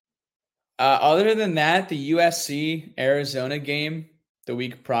than that, the USC Arizona game the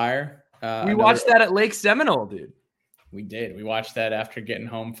week prior. We watched that at Lake Seminole, dude. We did. We watched that after getting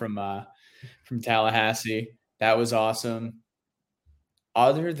home from Tallahassee. That was awesome.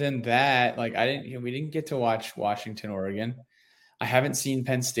 Other than that, like we didn't get to watch Washington, Oregon. I haven't seen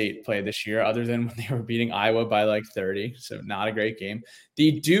Penn State play this year other than when they were beating Iowa by like 30. So not a great game.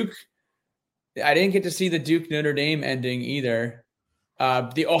 I didn't get to see the Duke Notre Dame ending either.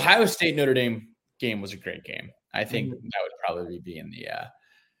 The Ohio State Notre Dame game was a great game. I think that would probably be in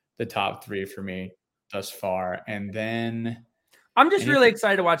the top 3 for me thus far. And then I'm just really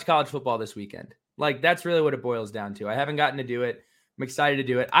excited to watch college football this weekend. Like that's really what it boils down to. I haven't gotten to do it. I'm excited to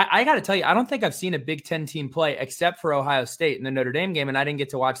do it. I got to tell you, I don't think I've seen a Big Ten team play except for Ohio State in the Notre Dame game, and I didn't get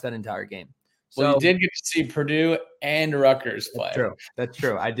to watch that entire game. So well, you did get to see Purdue and Rutgers play. That's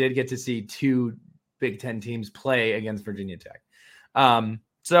true. I did get to see 2 Big Ten teams play against Virginia Tech.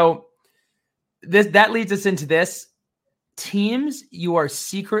 So that leads us into this. Teams you are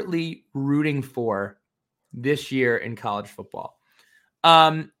secretly rooting for this year in college football.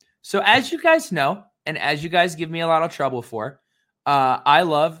 So as you guys know, and as you guys give me a lot of trouble for, I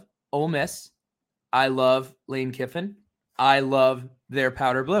love Ole Miss. I love Lane Kiffin. I love their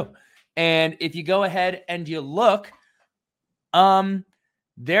powder blue. And if you go ahead and you look,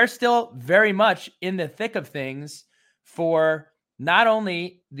 they're still very much in the thick of things for not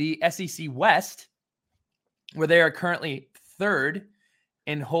only the SEC West, where they are currently 3rd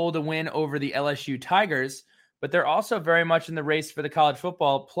and hold a win over the LSU Tigers, but they're also very much in the race for the college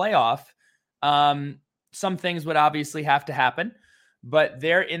football playoff. Some things would obviously have to happen, but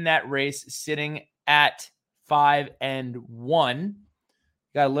they're in that race sitting at 5-1.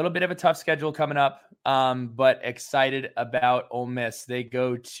 Got a little bit of a tough schedule coming up, but excited about Ole Miss. They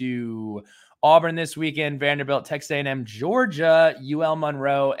go to Auburn this weekend, Vanderbilt, Texas A&M, Georgia, UL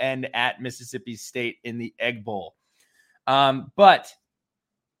Monroe, and at Mississippi State in the Egg Bowl. But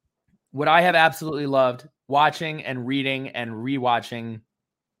what I have absolutely loved watching and reading and rewatching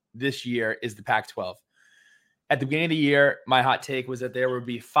this year is the Pac-12. At the beginning of the year, my hot take was that there would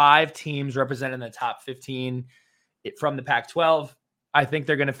be 5 teams representing the top 15 from the Pac-12. I think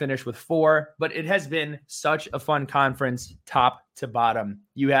they're going to finish with 4, but it has been such a fun conference top to bottom.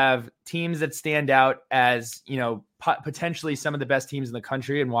 You have teams that stand out as, potentially some of the best teams in the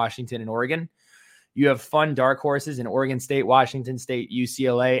country in Washington and Oregon. You have fun dark horses in Oregon State, Washington State,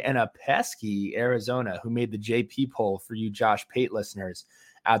 UCLA, and a pesky Arizona who made the JP poll for you Josh Pate listeners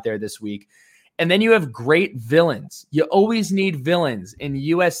out there this week. And then you have great villains. You always need villains in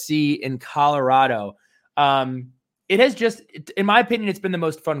USC, in Colorado. It has just, in my opinion, it's been the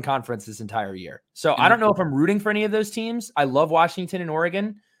most fun conference this entire year. So I don't know if I'm rooting for any of those teams. I love Washington and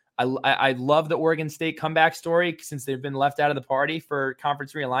Oregon. I love the Oregon State comeback story since they've been left out of the party for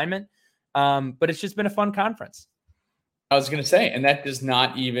conference realignment. But it's just been a fun conference. I was going to say, and that does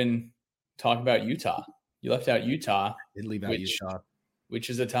not even talk about Utah. You left out Utah. Did leave out Utah, which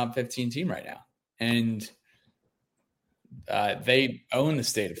is a top 15 team right now. And they own the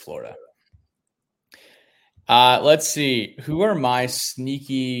state of Florida. Let's see. Who are my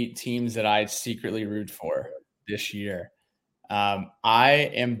sneaky teams that I secretly root for this year?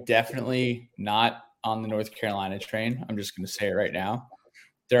 I am definitely not on the North Carolina train. I'm just going to say it right now.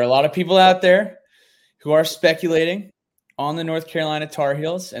 There are a lot of people out there who are speculating on the North Carolina Tar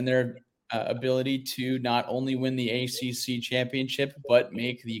Heels and their ability to not only win the ACC championship, but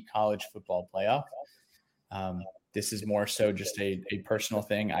make the college football playoff. This is more so just a personal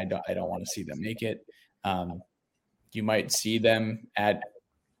thing. I don't want to see them make it. You might see them at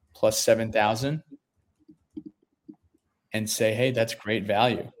plus 7,000 and say, hey, that's great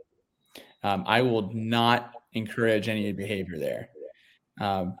value. I will not encourage any behavior there.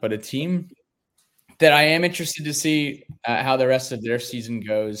 But a team that I am interested to see how the rest of their season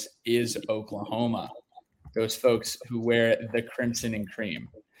goes is Oklahoma. Those folks who wear the crimson and cream.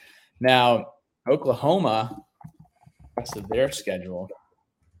 Now, Oklahoma, rest of their schedule.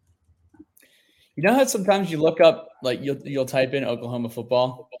 You know how sometimes you look up, like you'll type in Oklahoma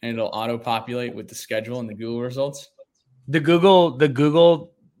football and it'll auto-populate with the schedule and the Google results? The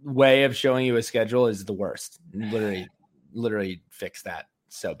Google way of showing you a schedule is the worst. Literally fix that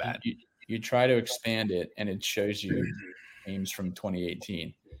so bad. You try to expand it and it shows you games from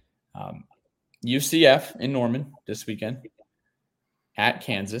 2018. UCF in Norman this weekend, at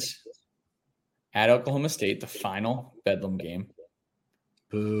Kansas, at Oklahoma State, the final Bedlam game.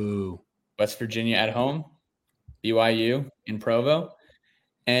 Boo. West Virginia at home, BYU in Provo,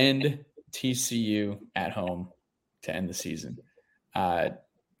 and TCU at home to end the season.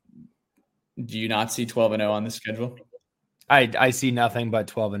 Do you not see 12-0 on the schedule? I see nothing but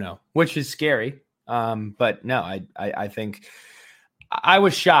 12-0, which is scary. But no, I think I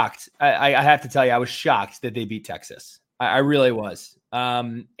was shocked. I have to tell you, I was shocked that they beat Texas. I really was.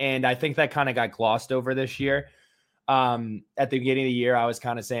 And I think that kind of got glossed over this year. At the beginning of the year, I was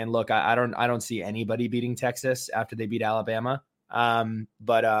kind of saying, look, I don't see anybody beating Texas after they beat Alabama.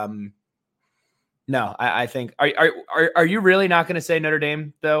 No, I think are you really not going to say Notre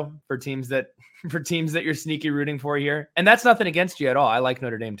Dame though for teams that you're sneaky rooting for here? And that's nothing against you at all. I like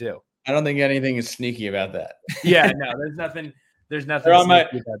Notre Dame too. I don't think anything is sneaky about that. Yeah, no, there's nothing. They're on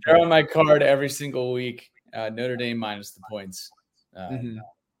my card every single week. Notre Dame minus the points.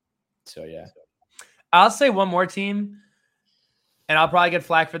 So yeah, I'll say one more team, and I'll probably get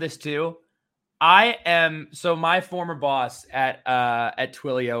flack for this too. So my former boss at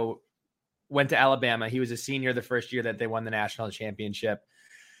Twilio went to Alabama. He was a senior the first year that they won the national championship.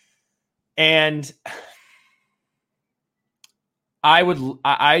 And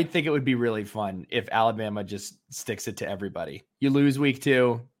I think it would be really fun if Alabama just sticks it to everybody. You lose week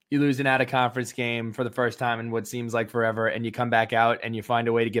 2, you lose an out-of-conference game for the first time in what seems like forever, and you come back out and you find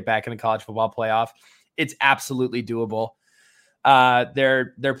a way to get back in the college football playoff. It's absolutely doable.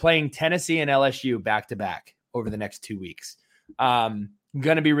 They're playing Tennessee and LSU back-to-back over the next 2 weeks.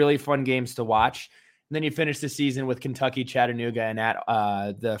 Going to be really fun games to watch. And then you finish the season with Kentucky, Chattanooga, and at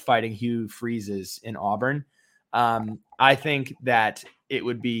the Fighting Hugh Freezes in Auburn. I think that it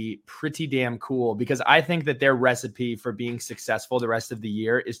would be pretty damn cool because I think that their recipe for being successful the rest of the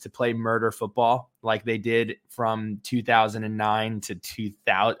year is to play murder football like they did from 2009 to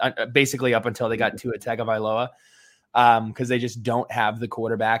 2000, basically up until they got Tua Tagovailoa, because they just don't have the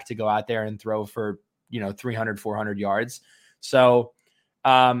quarterback to go out there and throw for 300, 400 yards. So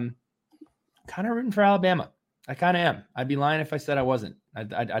kind of rooting for Alabama. I kind of am. I'd be lying if I said I wasn't.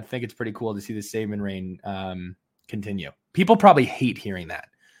 I think it's pretty cool to see the Saban reign continue. People probably hate hearing that.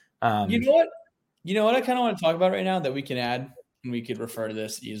 You know what I kind of want to talk about right now that we can add, and we could refer to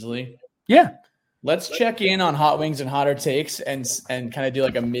this easily. Yeah. Let's check in on hot wings and hotter takes and kind of do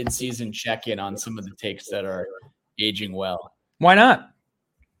like a mid-season check-in on some of the takes that are aging well. Why not?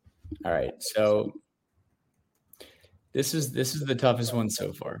 All right. So this is the toughest one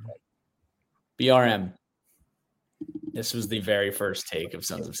so far. BRM. This was the very first take of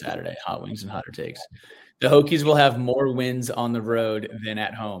Sons of Saturday, hot wings and hotter takes. The Hokies will have more wins on the road than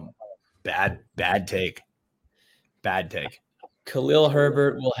at home. Bad take. Khalil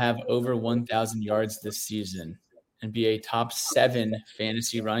Herbert will have over 1,000 yards this season and be a top 7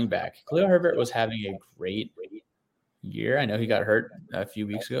 fantasy running back. Khalil Herbert was having a great year. I know he got hurt a few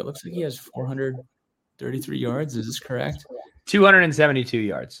weeks ago. It looks like he has 433 yards. Is this correct? 272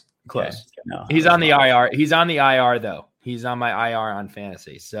 yards. Close. Okay. No, he's on the IR. He's on the IR though. He's on my IR on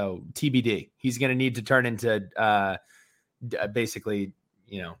fantasy. So TBD. He's going to need to turn into basically,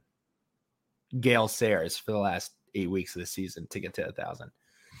 Gale Sayers for the last 8 weeks of the season to get to 1,000.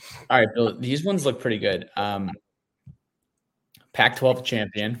 All right, Bill. These ones look pretty good. Pac-12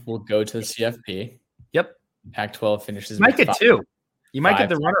 champion will go to the CFP. Yep. Pac-12 finishes. You might get 2. You might get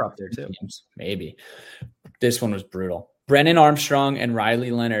the runner up there too. Teams, maybe. This one was brutal. Brennan Armstrong and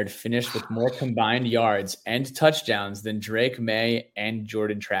Riley Leonard finished with more combined yards and touchdowns than Drake May and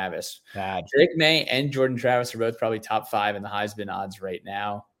Jordan Travis. Bad. Drake May and Jordan Travis are both probably top 5 in the Heisman odds right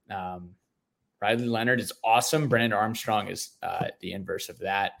now. Riley Leonard is awesome. Brennan Armstrong is the inverse of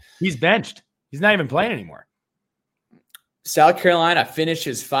that. He's benched. He's not even playing anymore. South Carolina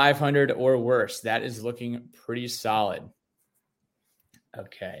finishes 500 or worse. That is looking pretty solid.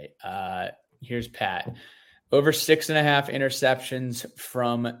 Okay. Here's Pat. Over 6.5 interceptions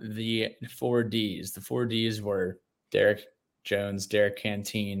from the 4 Ds. The 4 Ds were Derek Jones, Derek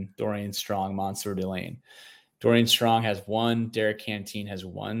Canteen, Dorian Strong, Mansour Delane. Dorian Strong has 1. Derek Canteen has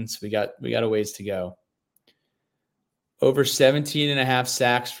 1. So we got a ways to go. Over 17.5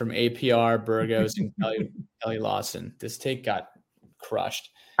 sacks from APR, Burgos, and Kelly Lawson. This take got crushed.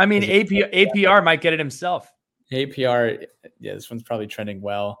 I mean, APR might get it himself. APR, yeah, this one's probably trending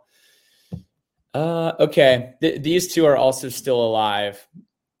well. Okay. These two are also still alive.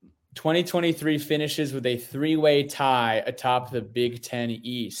 2023 finishes with a 3-way tie atop the Big Ten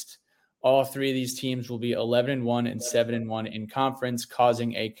East. All 3 of these teams will be 11-1 and 7-1 in conference,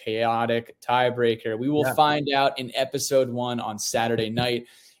 causing a chaotic tiebreaker. We will find out in episode 1 on Saturday night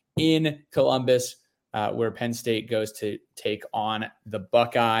in Columbus, where Penn State goes to take on the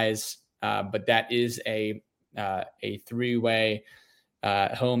Buckeyes. But that is a 3-way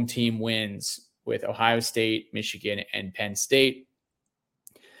home team wins with Ohio State, Michigan, and Penn State.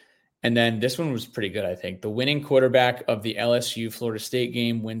 And then this one was pretty good, I think. The winning quarterback of the LSU Florida State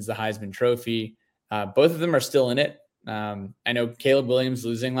game wins the Heisman Trophy. Both of them are still in it. I know Caleb Williams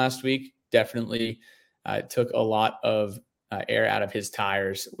losing last week definitely took a lot of air out of his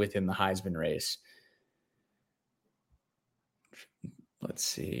tires within the Heisman race. Let's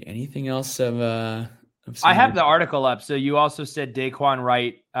see. Anything else of I have the article up. So you also said Daquan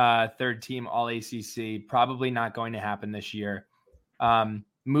Wright, third team All ACC, probably not going to happen this year.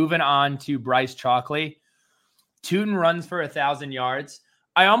 Moving on to Bryce Chalkley. Tootin runs for 1,000 yards.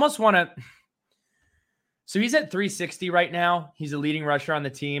 I almost want to. So he's at 360 right now. He's a leading rusher on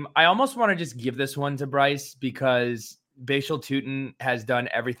the team. I almost want to just give this one to Bryce because Bashal Tootin has done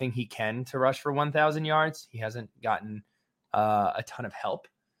everything he can to rush for 1,000 yards. He hasn't gotten a ton of help.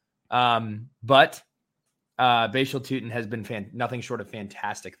 But Bashal Tootin has been nothing short of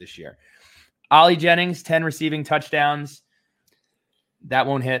fantastic this year. Ollie Jennings, 10 receiving touchdowns. That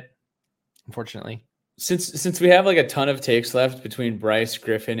won't hit, unfortunately. Since we have like a ton of takes left between Bryce,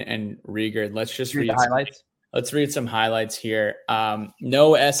 Griffin, and Rieger, let's just read the highlights. Let's read some highlights here.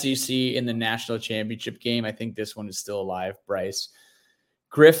 No SEC in the national championship game. I think this one is still alive, Bryce.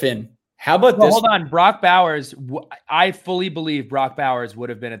 Griffin, how about this? Hold on. Brock Bowers. I fully believe Brock Bowers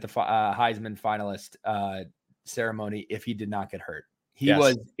would have been at the Heisman finalist ceremony if he did not get hurt. He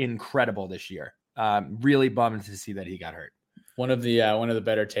was incredible this year. Really bummed to see that he got hurt. One of the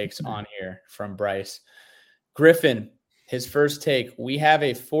better takes on here from Bryce. Griffin, his first take. We have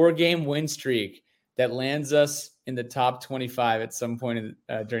a 4-game win streak that lands us in the top 25 at some point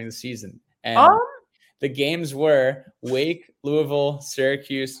during the season. And the games were Wake, Louisville,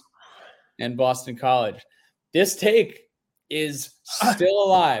 Syracuse, and Boston College. This take is still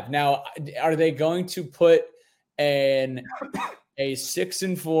alive. Now, are they going to put a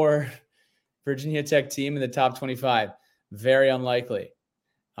 6-4 Virginia Tech team in the top 25? Very unlikely.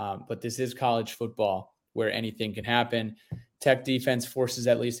 But this is college football where anything can happen. Tech defense forces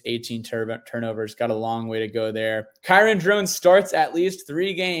at least 18 turnovers. Got a long way to go there. Kyron Drones starts at least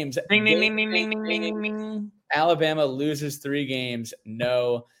 3 games. Ding, ding, ding, ding, ding, ding, ding, ding. Alabama loses 3 games.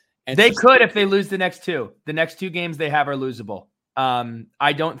 No. And they could if they lose the next 2. The next 2 games they have are losable.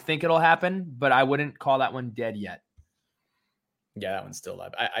 I don't think it'll happen, but I wouldn't call that one dead yet. Yeah, that one's still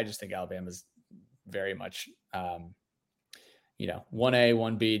alive. I just think Alabama's very much 1A,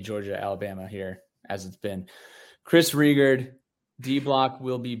 1B, Georgia, Alabama here, as it's been. Chris Rieger, D-Block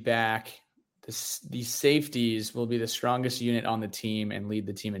will be back. The safeties will be the strongest unit on the team and lead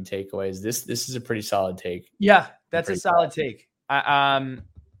the team in takeaways. This is a pretty solid take. Yeah, that's a solid take.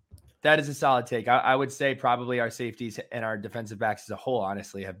 That is a solid take. I would say probably our safeties and our defensive backs as a whole,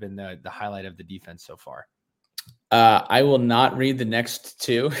 honestly, have been the highlight of the defense so far. I will not read the next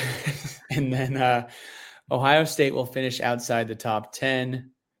 2. And then Ohio State will finish outside the top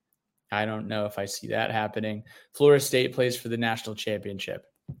 10. I don't know if I see that happening. Florida State plays for the national championship.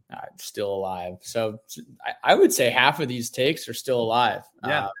 Still alive. So I would say half of these takes are still alive.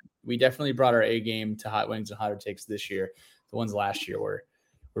 Yeah. We definitely brought our A game to Hot Wings and Hotter Takes this year. The ones last year were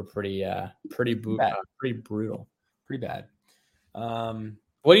pretty brutal. Pretty bad.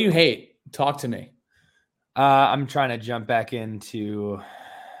 What do you hate? Talk to me. I'm trying to jump back into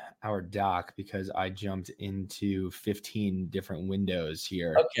our doc because I jumped into 15 different windows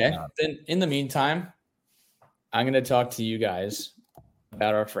here. Okay. Then in the meantime, I'm going to talk to you guys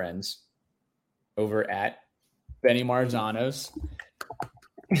about our friends over at Benny Marzano's.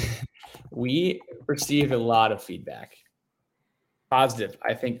 We received a lot of feedback. Positive.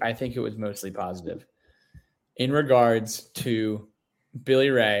 I think it was mostly positive in regards to Billy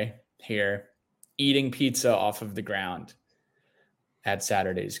Ray here eating pizza off of the ground at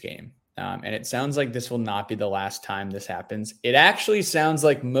Saturday's game. And it sounds like this will not be the last time this happens. It actually sounds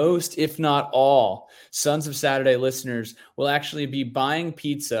like most, if not all, Sons of Saturday listeners will actually be buying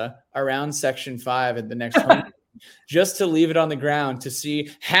pizza around Section 5 at the next home just to leave it on the ground to see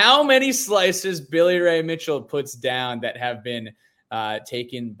how many slices Billy Ray Mitchell puts down that have been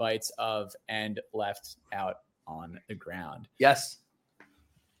taken bites of and left out on the ground. Yes.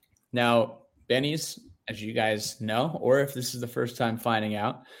 Now, Benny's, as you guys know, or if this is the first time finding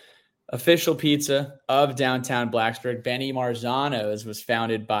out, official pizza of downtown Blacksburg, Benny Marzano's, was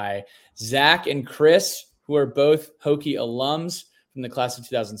founded by Zach and Chris, who are both Hokie alums from the class of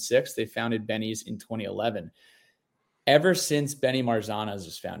 2006. They founded Benny's in 2011. Ever since Benny Marzano's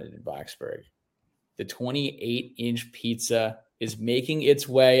was founded in Blacksburg, the 28-inch pizza is making its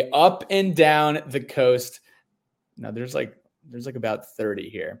way up and down the coast. Now, there's like about 30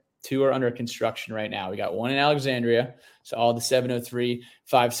 here. 2 are under construction right now. We got 1 in Alexandria. So all the 703,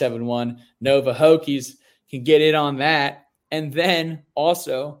 571 Nova Hokies can get in on that. And then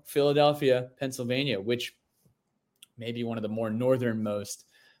also Philadelphia, Pennsylvania, which may be one of the more northernmost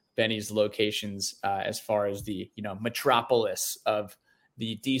Benny's locations as far as the, metropolis of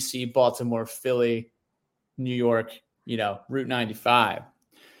the DC, Baltimore, Philly, New York, Route 95.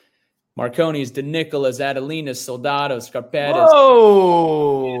 Marconi's, DeNicolas, Adelinas, Soldados, Scarpettas.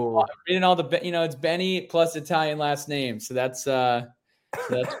 Whoa! Reading all the, it's Benny plus Italian last name. So that's what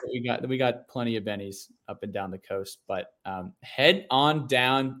we got. We got plenty of Bennies up and down the coast. But head on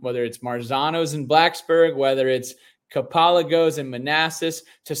down, whether it's Marzano's in Blacksburg, whether it's Capalagos in Manassas,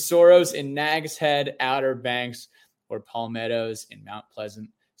 Tesoros in Nags Head, Outer Banks, or Palmettos in Mount Pleasant,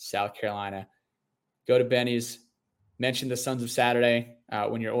 South Carolina. Go to Benny's. Mention the Sons of Saturday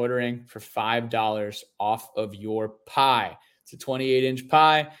when you're ordering for $5 off of your pie. It's a 28-inch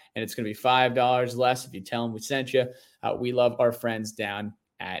pie, and it's going to be $5 less if you tell them we sent you. We love our friends down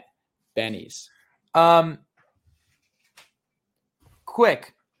at Benny's.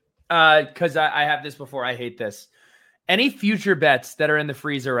 Quick, because I have this before. I hate this. Any future bets that are in the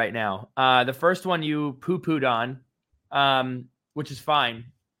freezer right now? The first one you poo-pooed on, which is fine.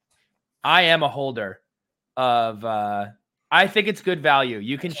 I am a holder of I think it's good value.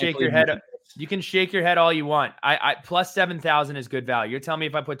 You can shake your head. You can shake your head all you want. I plus 7,000 is good value. You're telling me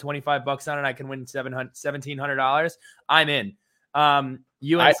if I put $25 on it, I can win $1,700. I'm in.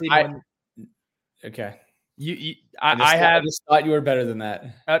 UNC. Okay. I just thought you were better than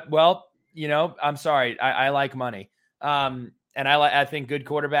that. Well, I'm sorry. I like money. And I think good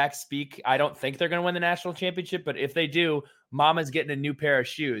quarterbacks speak. I don't think they're going to win the national championship, but if they do, Mama's getting a new pair of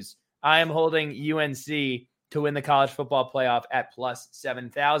shoes. I am holding UNC to win the college football playoff at plus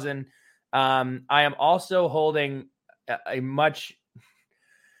 7,000. I am also holding a much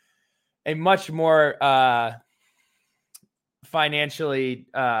more financially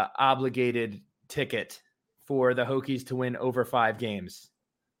obligated ticket for the Hokies to win over 5 games.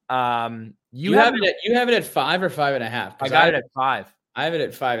 You have it at 5 or 5.5? I got it at 5. I have it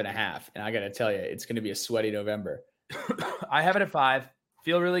at 5.5, and I got to tell you, it's going to be a sweaty November. I have it at 5.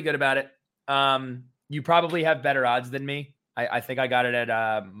 Feel really good about it. You probably have better odds than me. I think I got it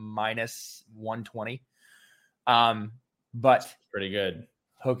at minus 120. But pretty good.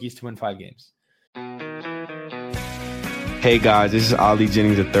 Hokies to win 5 games. Hey guys, this is Ali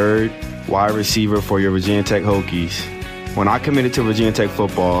Jennings III, wide receiver for your Virginia Tech Hokies. When I committed to Virginia Tech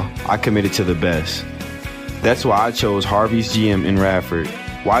football, I committed to the best. That's why I chose Harvey's GM in Radford.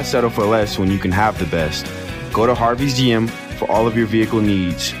 Why settle for less when you can have the best? Go to Harvey's GM for all of your vehicle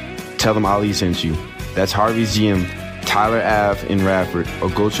needs. Tell them Ali sent you. That's Harvey's GM, Tyler Ave in Radford, or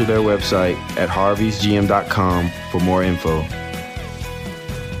go to their website at harveysgm.com for more info.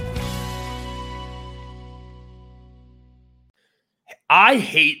 I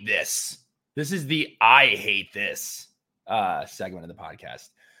hate this. This is the I hate this segment of the podcast.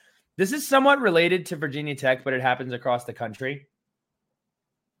 This is somewhat related to Virginia Tech, but it happens across the country.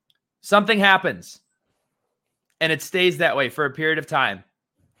 Something happens, and it stays that way for a period of time.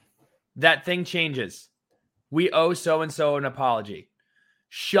 That thing changes. We owe so-and-so an apology.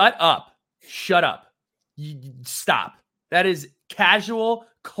 Shut up. Shut up. Stop. That is casual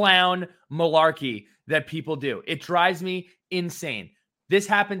clown malarkey that people do. It drives me insane. This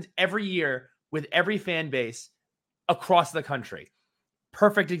happens every year with every fan base across the country.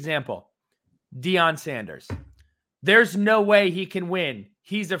 Perfect example. Deion Sanders. There's no way he can win.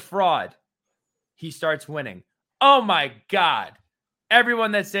 He's a fraud. He starts winning. Oh my God.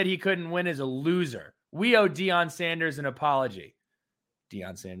 Everyone that said he couldn't win is a loser. We owe Deion Sanders an apology.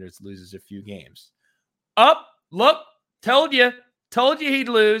 Deion Sanders loses a few games. Look, told you he'd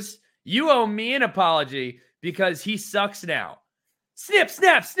lose. You owe me an apology because he sucks now. Snip,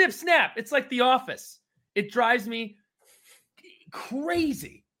 snap, snip, snap. It's like The Office. It drives me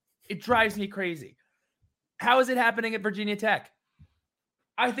crazy. How is it happening at Virginia Tech?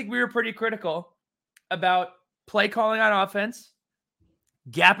 I think we were pretty critical about play calling on offense,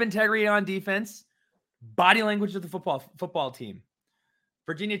 gap integrity on defense, body language of the football team.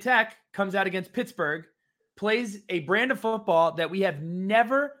 Virginia Tech comes out against Pittsburgh, plays a brand of football that we have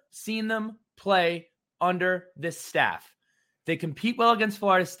never seen them play under this staff. They compete well against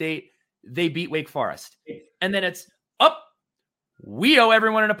Florida State. They beat Wake Forest. And then it's, we owe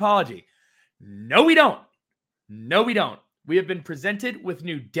everyone an apology. No, we don't. We have been presented with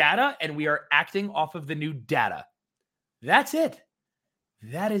new data, and we are acting off of the new data. That's it.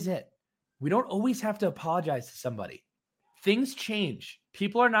 That is it. We don't always have to apologize to somebody. Things change.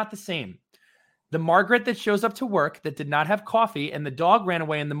 People are not the same. The Margaret that shows up to work that did not have coffee and the dog ran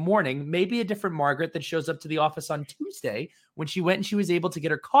away in the morning may be a different Margaret that shows up to the office on Tuesday when she went and she was able to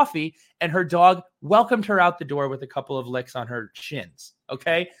get her coffee and her dog welcomed her out the door with a couple of licks on her shins.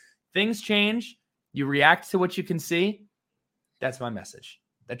 Okay? Things change. You react to what you can see. That's my message.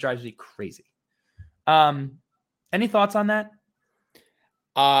 That drives me crazy. Any thoughts on that?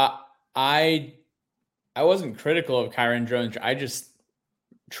 I wasn't critical of Kyron Jones. I just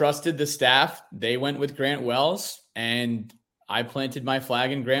trusted the staff. They went with Grant Wells, and I planted my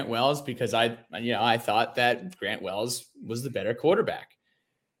flag in Grant Wells because I thought that Grant Wells was the better quarterback.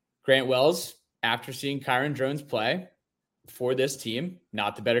 Grant Wells, after seeing Kyron Jones play for this team,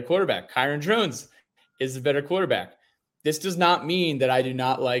 not the better quarterback. Kyron Jones is the better quarterback. This does not mean that I do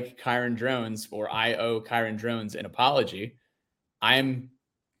not like Kyron Jones or I owe Kyron Jones an apology. I'm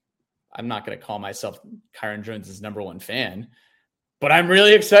not going to call myself Kyron Jones' number one fan, but I'm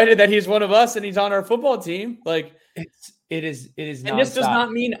really excited that he's one of us and he's on our football team. Like it is. And this does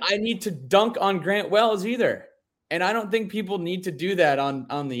not mean I need to dunk on Grant Wells either. And I don't think people need to do that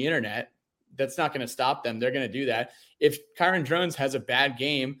on the internet. That's not going to stop them. They're going to do that. If Kyron Jones has a bad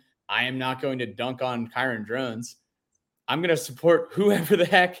game, I am not going to dunk on Kyron Jones. I'm going to support whoever the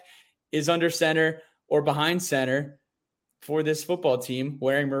heck is under center or behind center for this football team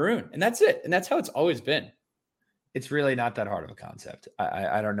wearing maroon. And that's it. And that's how it's always been. It's really not that hard of a concept.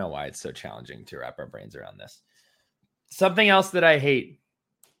 I don't know why it's so challenging to wrap our brains around this. Something else that I hate.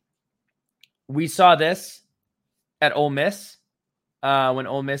 We saw this at Ole Miss when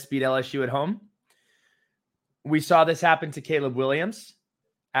Ole Miss beat LSU at home. We saw this happen to Caleb Williams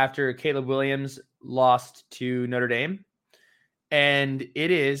after Caleb Williams lost to Notre Dame. And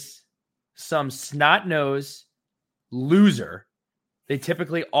it is some snot-nosed loser. They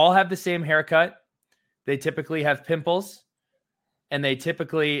typically all have the same haircut. They typically have pimples, and they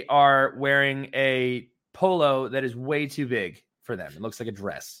typically are wearing a polo that is way too big for them. It looks like a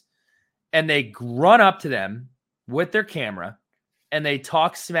dress. And they run up to them with their camera, and they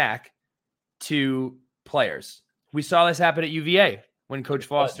talk smack to players. We saw this happen at UVA when Coach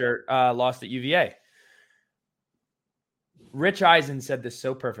Foster lost at UVA. Rich Eisen said this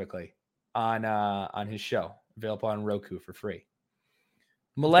so perfectly on his show, available on Roku for free.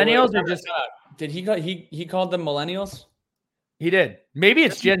 Millennials are just. Did he called them millennials? He did. Maybe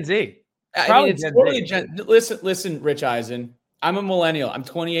it's Gen Z. Probably it's totally Gen. Listen, Rich Eisen. I'm a millennial. I'm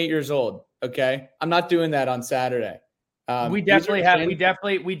 28 years old. Okay, I'm not doing that on Saturday. We definitely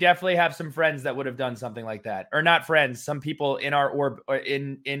have some friends that would have done something like that, or not friends. Some people in our orb.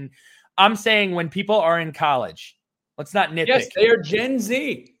 I'm saying when people are in college. Let's not nitpick. Yes, they are Gen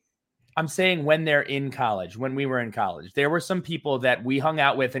Z. I'm saying when they're in college, when we were in college, there were some people that we hung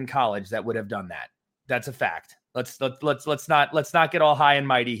out with in college that would have done that. That's a fact. Let's not get all high and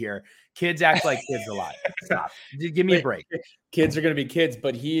mighty here. Kids act like kids a lot. Stop. Give me a break. Kids are going to be kids,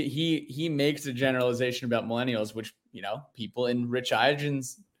 but he makes a generalization about millennials, which people in Rich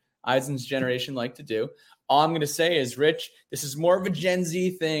Eisen's generation like to do. All I'm going to say is, Rich, this is more of a Gen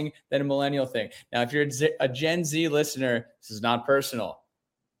Z thing than a millennial thing. Now, if you're a Gen Z listener, this is not personal.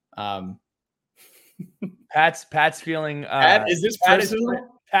 Pat's feeling. Pat, is this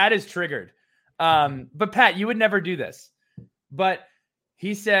personal? Pat is triggered. But Pat, you would never do this. But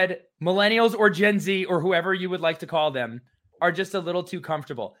he said millennials or Gen Z or whoever you would like to call them are just a little too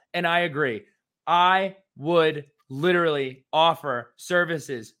comfortable. And I agree. I would literally offer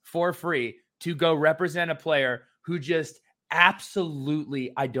services for free to go represent a player who just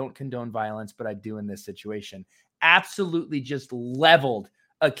absolutely, I don't condone violence, but I do in this situation, absolutely just leveled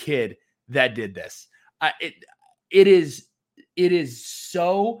a kid that did this. It is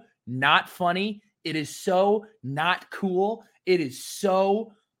so not funny. It is so not cool. It is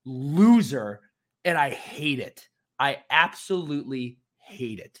so loser. And I hate it. I absolutely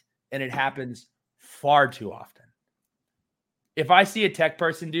hate it. And it happens far too often. If I see a tech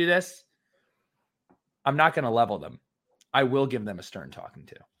person do this, I'm not going to level them. I will give them a stern talking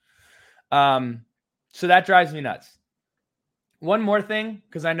to. So that drives me nuts. One more thing,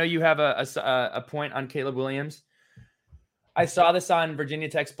 because I know you have a point on Caleb Williams. I saw this on Virginia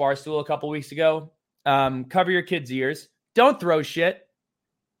Tech's Barstool a couple weeks ago. Cover your kids' ears. Don't throw shit.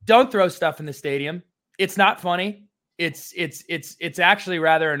 Don't throw stuff in the stadium. It's not funny. It's actually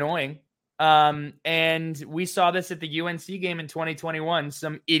rather annoying. And we saw this at the UNC game in 2021.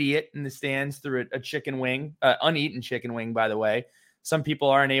 Some idiot in the stands threw a chicken wing, uneaten chicken wing, by the way. Some people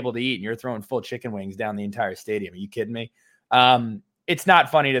aren't able to eat, and you're throwing full chicken wings down the entire stadium. Are you kidding me? It's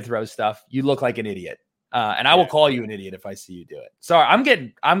not funny to throw stuff. You look like an idiot. And I will call you an idiot if I see you do it. Sorry,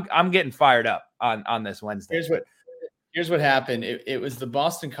 I'm getting fired up on this Wednesday. Here's what happened. It was the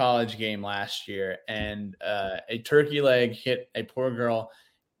Boston College game last year, and a turkey leg hit a poor girl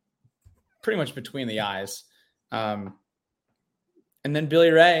pretty much between the eyes. And then Billy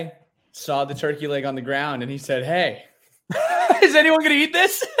Ray saw the turkey leg on the ground, and he said, "Hey, is anyone going to eat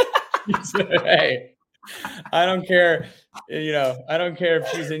this?" He said, "Hey, I don't care. I don't care if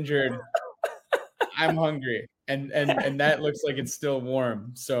she's injured. I'm hungry, and that looks like it's still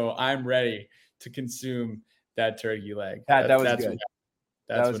warm, so I'm ready to consume that turkey leg." That was good.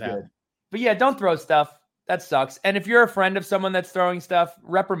 That's what happened. But yeah, don't throw stuff. That sucks. And if you're a friend of someone that's throwing stuff,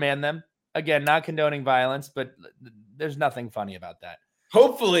 reprimand them. Again, not condoning violence, but there's nothing funny about that.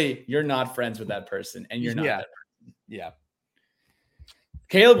 Hopefully you're not friends with that person, and you're not that person. Yeah.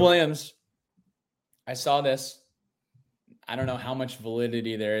 Caleb Williams, I saw this. I don't know how much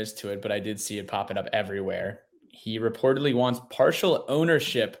validity there is to it, but I did see it popping up everywhere. He reportedly wants partial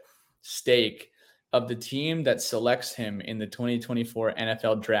ownership stake of the team that selects him in the 2024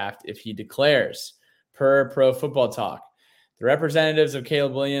 NFL draft if he declares, per Pro Football Talk. The representatives of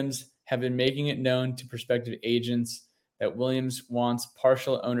Caleb Williams have been making it known to prospective agents that Williams wants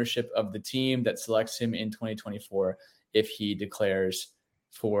partial ownership of the team that selects him in 2024 if he declares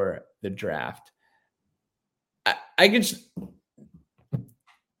for the draft.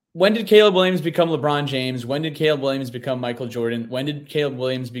 When did Caleb Williams become LeBron James? When did Caleb Williams become Michael Jordan? When did Caleb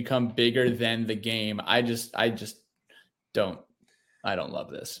Williams become bigger than the game? I don't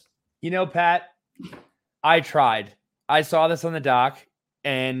love this. Pat, I tried. I saw this on the doc,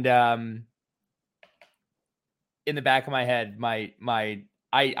 and in the back of my head,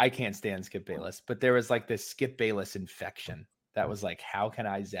 I can't stand Skip Bayless, but there was like this Skip Bayless infection that was like, how can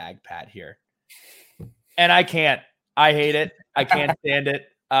I zag Pat here? And I can't. I hate it. I can't stand it.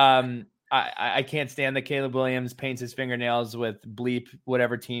 I can't stand that Caleb Williams paints his fingernails with bleep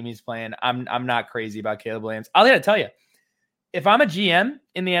whatever team he's playing. I'm not crazy about Caleb Williams. I'll gotta tell you, if I'm a GM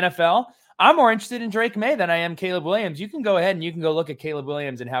in the NFL, I'm more interested in Drake May than I am Caleb Williams. You can go ahead and you can go look at Caleb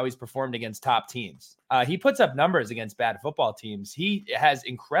Williams and how he's performed against top teams. He puts up numbers against bad football teams. He has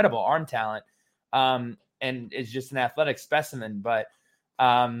incredible arm talent, and is just an athletic specimen. But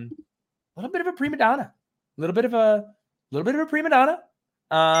a little bit of a prima donna, a little bit of a prima donna.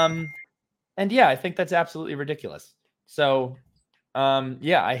 And yeah, I think that's absolutely ridiculous. So,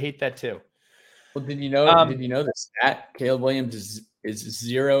 yeah, I hate that too. Well, did you know the stat? Caleb Williams is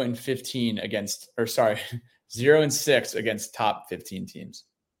 0-15 against, 0-6 against top 15 teams.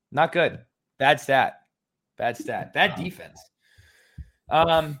 Not good. Bad stat. Bad defense.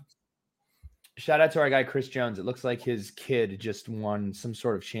 Shout out to our guy, Chris Jones. It looks like his kid just won some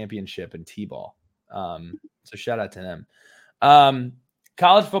sort of championship in T-ball. So shout out to them.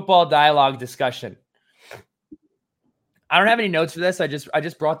 College football dialogue discussion. I don't have any notes for this. I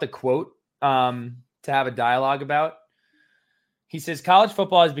just brought the quote to have a dialogue about. He says, college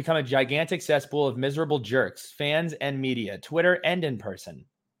football has become a gigantic cesspool of miserable jerks, fans and media, Twitter and in person.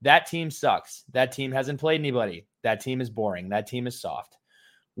 That team sucks. That team hasn't played anybody. That team is boring. That team is soft.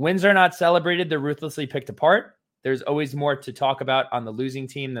 Wins are not celebrated. They're ruthlessly picked apart. There's always more to talk about on the losing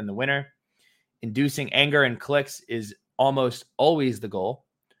team than the winner. Inducing anger and clicks is almost always the goal.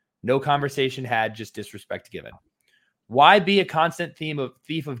 No conversation had, just disrespect given. Why be a constant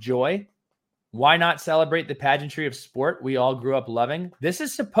thief of joy? Why not celebrate the pageantry of sport we all grew up loving? This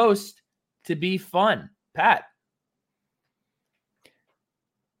is supposed to be fun. Pat.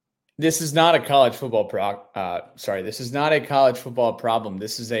 This is not a college football this is not a college football problem.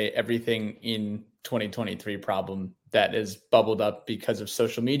 This is a everything in 2023 problem that is bubbled up because of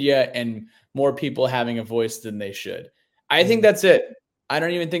social media and more people having a voice than they should. I think that's it. I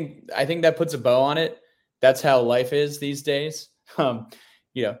think that puts a bow on it. That's how life is these days.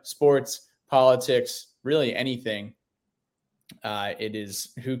 Sports, politics, really anything. It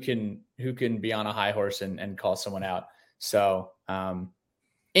is who can be on a high horse and call someone out. So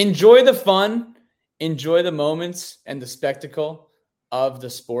enjoy the fun, enjoy the moments and the spectacle of the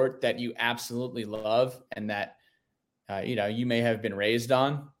sport that you absolutely love and that you may have been raised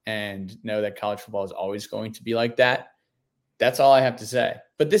on, and know that college football is always going to be like that. That's all I have to say.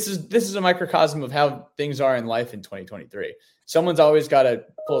 But this is a microcosm of how things are in life in 2023. Someone's always got to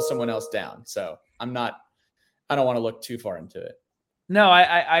pull someone else down. So I don't want to look too far into it. No,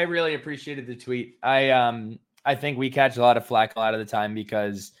 I really appreciated the tweet. I think we catch a lot of flack a lot of the time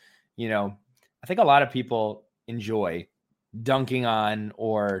because, I think a lot of people enjoy dunking on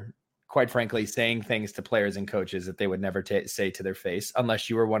or, quite frankly, saying things to players and coaches that they would never say to their face unless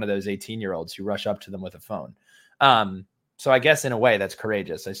you were one of those 18-year-olds who rush up to them with a phone. So I guess in a way that's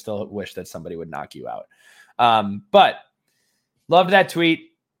courageous. I still wish that somebody would knock you out. But loved that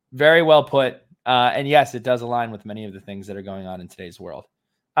tweet. Very well put. And yes, it does align with many of the things that are going on in today's world.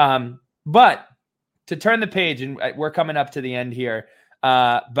 But to turn the page, and we're coming up to the end here.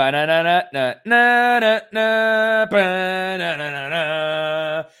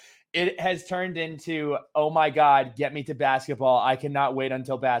 It has turned into, oh my God, get me to basketball. I cannot wait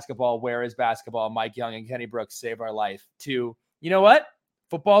until basketball. Where is basketball? Mike Young and Kenny Brooks save our life. To, you know what?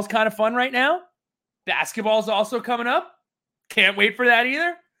 Football's kind of fun right now. Basketball's also coming up. Can't wait for that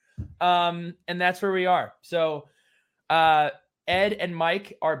either. And that's where we are. So Ed and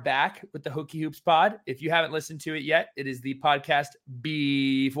Mike are back with the Hokie Hoops pod. If you haven't listened to it yet, it is the podcast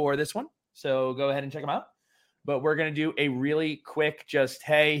before this one. So go ahead and check them out. But we're going to do a really quick, just,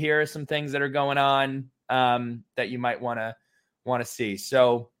 hey, here are some things that are going on that you might want to see.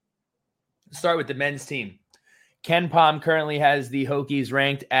 So start with the men's team. Ken Palm currently has the Hokies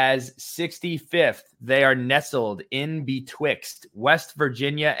ranked as 65th. They are nestled in betwixt West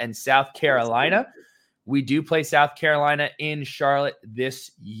Virginia and South Carolina. We do play South Carolina in Charlotte this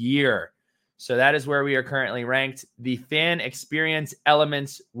year. So that is where we are currently ranked. The fan experience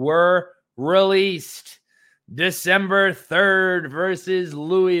elements were released. December 3rd versus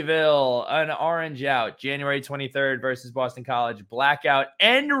Louisville, an orange out. January 23rd versus Boston College, blackout.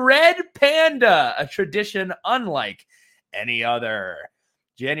 And Red Panda, a tradition unlike any other.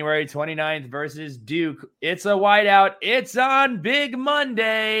 January 29th versus Duke. It's a whiteout. It's on Big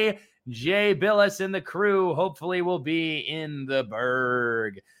Monday. Jay Billis and the crew hopefully will be in the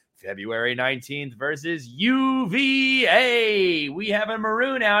Berg. February 19th versus UVA. We have a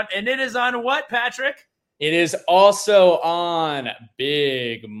maroon out, and it is on what, Patrick? It is also on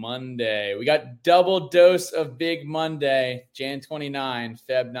Big Monday. We got double dose of Big Monday, Jan 29,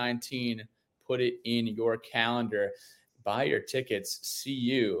 Feb 19. Put it in your calendar. Buy your tickets. See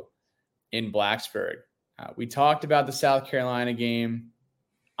you in Blacksburg. We talked about the South Carolina game.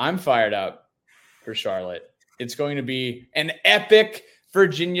 I'm fired up for Charlotte. It's going to be an epic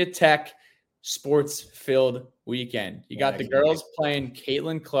Virginia Tech sports-filled weekend. You got the girls playing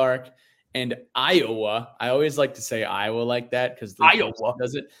Caitlin Clark and Iowa. I always like to say Iowa like that because Iowa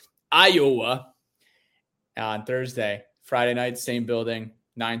does it. Iowa on Thursday, Friday night, same building,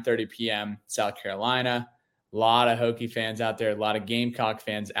 9:30 p.m. South Carolina. A lot of Hokie fans out there, a lot of Gamecock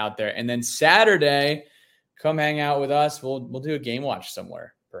fans out there. And then Saturday, come hang out with us. We'll do a game watch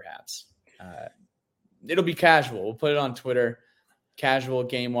somewhere, perhaps. It'll be casual. We'll put it on Twitter. Casual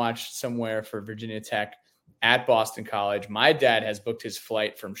game watch somewhere for Virginia Tech at Boston College. My dad has booked his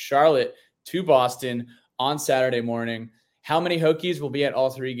flight from Charlotte to Boston on Saturday morning. How many Hokies will be at all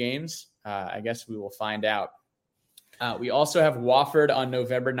three games? I guess we will find out. We also have Wofford on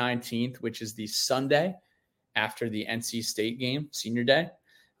November 19th, which is the Sunday after the NC State game, Senior Day.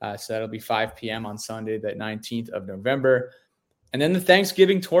 So that'll be 5 p.m. on Sunday, the 19th of November. And then the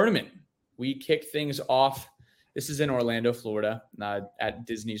Thanksgiving tournament. We kick things off. This is in Orlando, Florida, at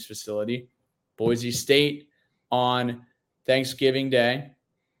Disney's facility. Boise State on Thanksgiving Day.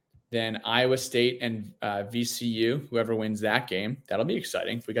 Then Iowa State and VCU, whoever wins that game. That'll be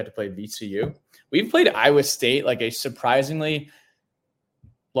exciting if we got to play VCU. We've played Iowa State like a surprisingly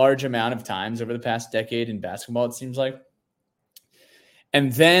large amount of times over the past decade in basketball, it seems like.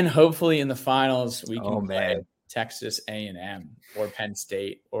 And then hopefully in the finals, we can play Texas A&M or Penn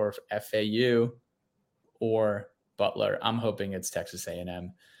State or FAU or Butler. I'm hoping it's Texas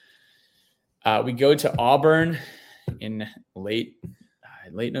A&M. We go to Auburn in late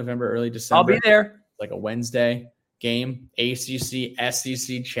November, early December. I'll be there. Like a Wednesday game, ACC,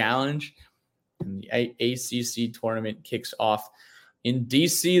 SEC challenge. And the ACC tournament kicks off in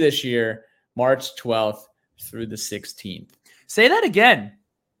DC this year, March 12th through the 16th. Say that again.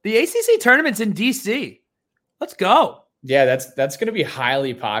 The ACC tournament's in DC. Let's go. Yeah, that's going to be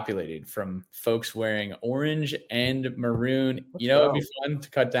highly populated from folks wearing orange and maroon. It'd be fun to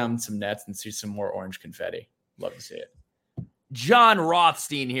cut down some nets and see some more orange confetti. Love to see it. John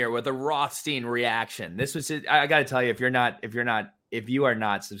Rothstein here with a Rothstein reaction. This was, I got to tell you, if you are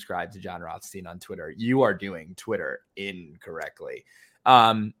not subscribed to John Rothstein on Twitter, you are doing Twitter incorrectly.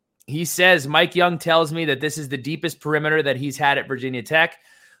 He says, Mike Young tells me that this is the deepest perimeter that he's had at Virginia Tech.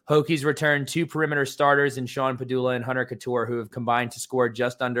 Hokies returned 2 perimeter starters in Sean Padula and Hunter Couture, who have combined to score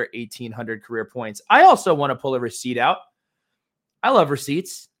just under 1,800 career points. I also want to pull a receipt out. I love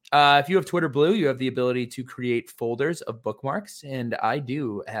receipts. If you have Twitter Blue, you have the ability to create folders of bookmarks. And I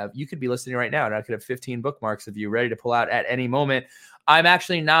do have, you could be listening right now and I could have 15 bookmarks of you ready to pull out at any moment. I'm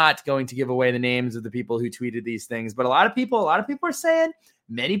actually not going to give away the names of the people who tweeted these things, but a lot of people are saying,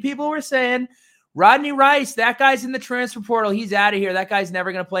 many people were saying, Rodney Rice, that guy's in the transfer portal. He's out of here. That guy's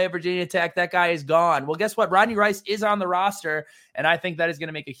never going to play at Virginia Tech. That guy is gone. Well, guess what? Rodney Rice is on the roster, and I think that is going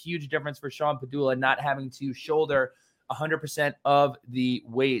to make a huge difference for Sean Padula not having to shoulder 100% of the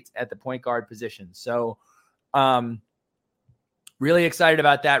weight at the point guard position. So really excited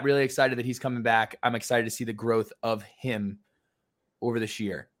about that. Really excited that he's coming back. I'm excited to see the growth of him over this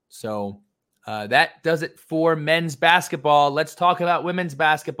year. So that does it for men's basketball. Let's talk about women's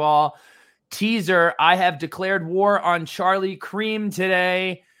basketball. Teaser, I have declared war on Charlie Cream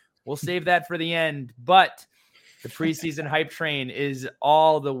today. We'll save that for the end. But the preseason hype train is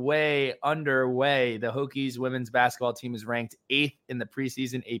all the way underway. The Hokies women's basketball team is ranked 8th in the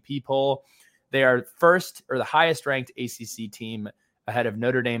preseason AP poll. They are first or the highest ranked ACC team ahead of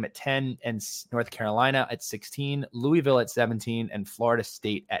Notre Dame at 10 and North Carolina at 16, Louisville at 17, and Florida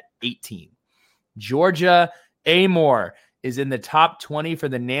State at 18. Georgia Amore is in the top 20 for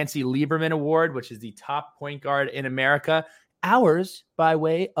the Nancy Lieberman Award, which is the top point guard in America, ours by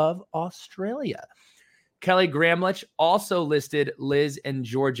way of Australia. Kelly Gramlich also listed Liz and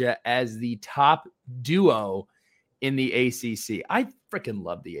Georgia as the top duo in the ACC. I freaking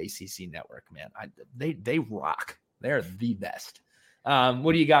love the ACC network, man. They rock. They're the best.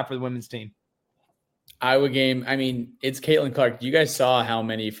 What do you got for the women's team? Iowa game. I mean, it's Caitlin Clark. You guys saw how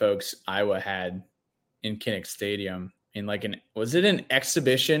many folks Iowa had in Kinnick Stadium in was it an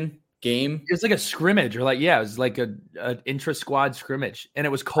exhibition game? It was like a scrimmage or it was like an intra-squad scrimmage. And it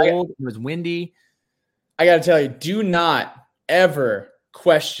was cold. It was windy. I got to tell you, do not ever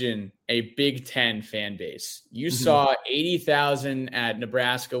question a Big Ten fan base. You saw 80,000 at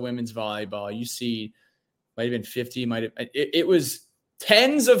Nebraska women's volleyball. You see, might have been 50. It was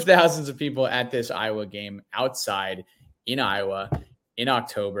tens of thousands of people at this Iowa game outside in Iowa in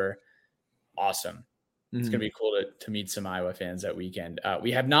October. Awesome. It's going to be cool to meet some Iowa fans that weekend.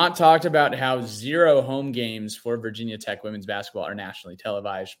 We have not talked about how 0 home games for Virginia Tech women's basketball are nationally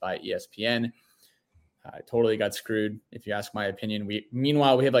televised by ESPN. I totally got screwed, if you ask my opinion.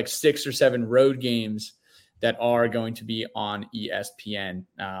 Meanwhile, we have 6 or 7 road games that are going to be on ESPN,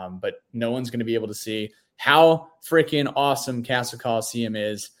 but no one's going to be able to see how freaking awesome Castle Coliseum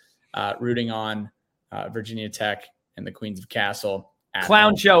is, rooting on Virginia Tech and the Queens of Castle.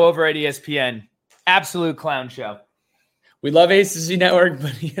 Clown show over at ESPN. Absolute clown show. We love ACC Network,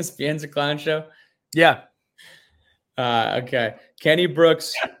 but ESPN's a clown show. Yeah. Okay. Kenny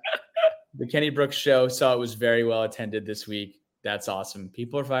Brooks. The Kenny Brooks show saw it was very well attended this week. That's awesome.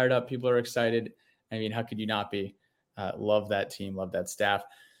 People are fired up. People are excited. I mean, how could you not be? Love that team. Love that staff.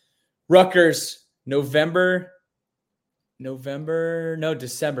 Rutgers, December.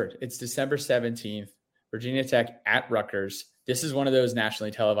 It's December 17th. Virginia Tech at Rutgers. This is one of those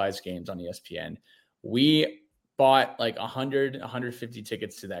nationally televised games on ESPN. We bought 100, 150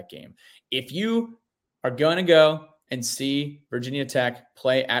 tickets to that game. If you are going to go and see Virginia Tech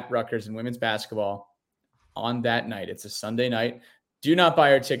play at Rutgers in women's basketball on that night, it's a Sunday night, do not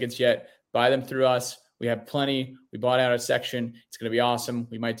buy our tickets yet. Buy them through us. We have plenty. We bought out a section. It's going to be awesome.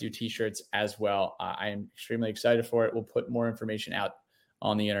 We might do t-shirts as well. I am extremely excited for it. We'll put more information out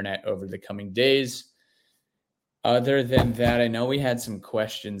on the internet over the coming days. Other than that, I know we had some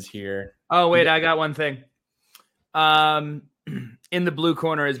questions here. Oh, wait, I got one thing. In the blue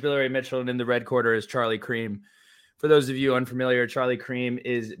corner is Billy Ray Mitchell, and in the red corner is Charlie Cream. For those of you unfamiliar, Charlie Cream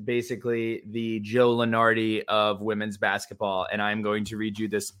is basically the Joe Lunardi of women's basketball, and I'm going to read you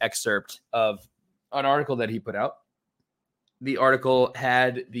this excerpt of an article that he put out. The article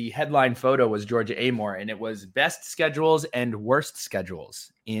had the headline photo was Georgia Amore, and it was best schedules and worst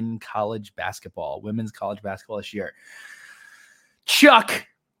schedules in college basketball, women's college basketball this year. Chuck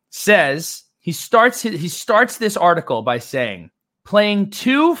says he starts this article by saying, playing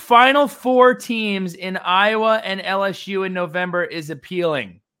 2 Final Four teams in Iowa and LSU in November is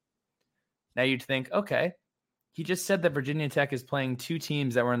appealing. Now you'd think, okay, he just said that Virginia Tech is playing 2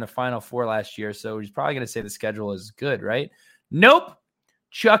 teams that were in the Final Four last year, so he's probably going to say the schedule is good, right? Nope.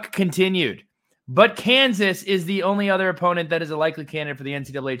 Chuck continued. But Kansas is the only other opponent that is a likely candidate for the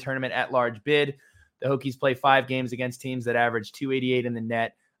NCAA tournament at large bid. The Hokies play 5 games against teams that averaged 288 in the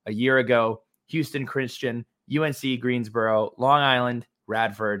net a year ago. Houston Christian, UNC Greensboro, Long Island,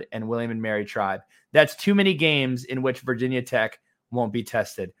 Radford, and William and Mary Tribe. That's too many games in which Virginia Tech won't be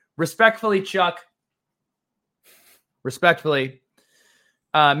tested. Respectfully, Chuck. Respectfully.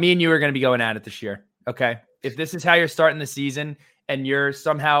 Me and you are going to be going at it this year. Okay. If this is how you're starting the season and you're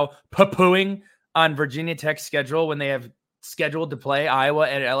somehow poo-pooing on Virginia Tech's schedule when they have scheduled to play Iowa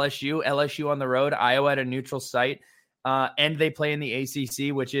at LSU on the road, Iowa at a neutral site, and they play in the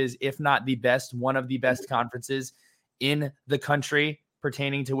ACC, which is, if not the best, one of the best conferences in the country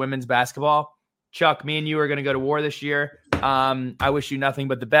pertaining to women's basketball, Chuck, me and you are going to go to war this year. I wish you nothing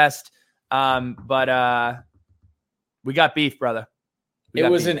but the best. But we got beef, brother. It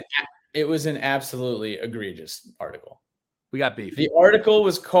was an absolutely egregious article. We got beef. The article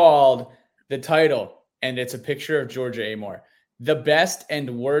was called, the title, and it's a picture of Georgia Amore, "The Best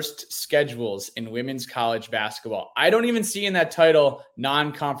and Worst Schedules in Women's College Basketball." I don't even see in that title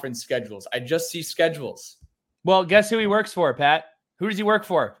non-conference schedules. I just see schedules. Well, guess who he works for, Pat? Who does he work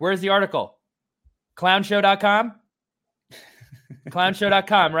for? Where's the article? Clownshow.com?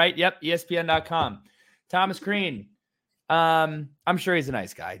 Clownshow.com, right? Yep, ESPN.com. Thomas Crean. I'm sure he's a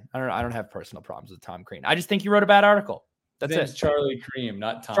nice guy. I don't have personal problems with Tom Crean. I just think he wrote a bad article. That's it. Charlie Cream,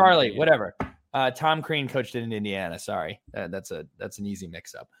 not Tom. Charlie, Crean. Whatever. Tom Crean coached in Indiana. Sorry, that's an easy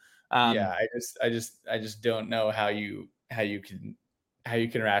mix-up. Yeah, I just don't know how you can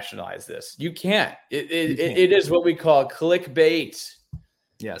rationalize this. You can't. It is what we call clickbait.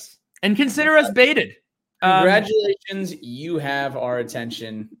 Yes, and consider us baited. Congratulations, you have our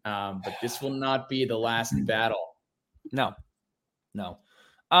attention, but this will not be the last battle. No.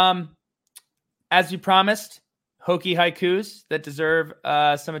 As we promised, Hokie haikus that deserve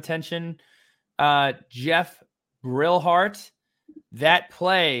some attention. Jeff Brillhart, that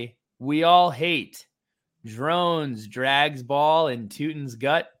play we all hate. Drones drags ball in Teuton's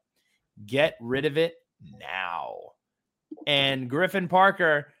gut. Get rid of it now. And Griffin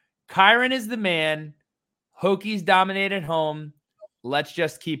Parker, Kyron is the man. Hokies dominate at home. Let's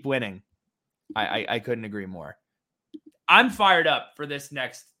just keep winning. I couldn't agree more. I'm fired up for this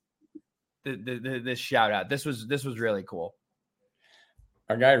next this shout out. This was really cool.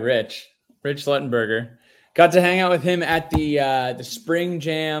 Our guy Rich Luttenberger, got to hang out with him at the Spring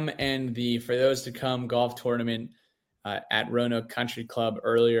Jam and the For Those to Come golf tournament at Roanoke Country Club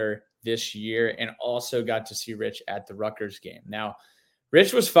earlier this year, and also got to see Rich at the Rutgers game. Now,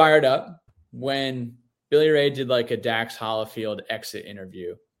 Rich was fired up when Billy Ray did like a Dax Hollifield exit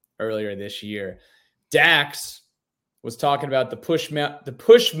interview earlier this year. Dax was talking about the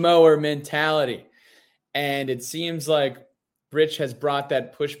push mower mentality, and it seems like Rich has brought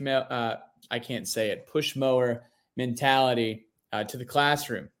that push mower mentality to the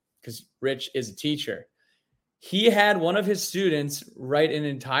classroom, because Rich is a teacher. He had one of his students write an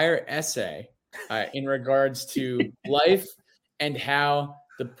entire essay in regards to life and how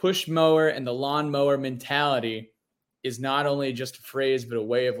the push mower and the lawn mower mentality is not only just a phrase, but a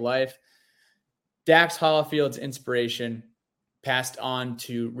way of life. Dax Hollifield's inspiration passed on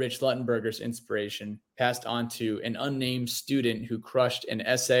to Rich Luttenberger's inspiration, passed on to an unnamed student who crushed an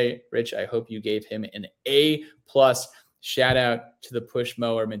essay. Rich, I hope you gave him an A+. Shout out to the push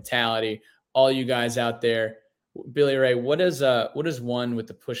mower mentality. All you guys out there, Billy Ray, what is one with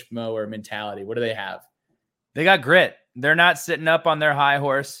the push mower mentality? What do they have? They got grit. They're not sitting up on their high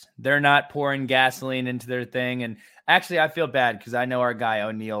horse. They're not pouring gasoline into their thing. And actually, I feel bad because I know our guy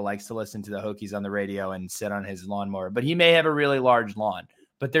O'Neill likes to listen to the Hokies on the radio and sit on his lawnmower, but he may have a really large lawn.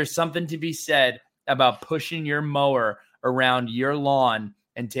 But there's something to be said about pushing your mower around your lawn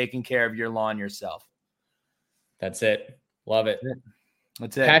and taking care of your lawn yourself. That's it. Love it.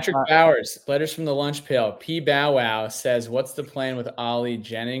 That's it. Patrick Bowers, letters from the lunch pail. POW WOW says, what's the plan with Ollie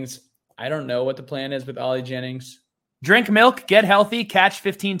Jennings? I don't know what the plan is with Ollie Jennings. Drink milk, get healthy, catch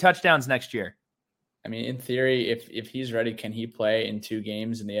 15 touchdowns next year. I mean, in theory, if he's ready, can he play in 2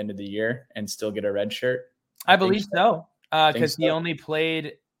 games in the end of the year and still get a red shirt? I believe so. Because he only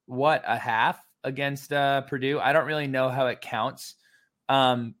played, a half against Purdue. I don't really know how it counts.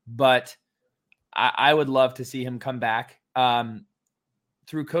 But I would love to see him come back.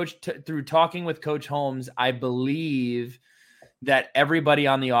 Through talking with Coach Holmes, I believe that everybody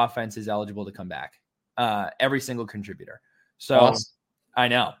on the offense is eligible to come back. Every single contributor. So awesome. I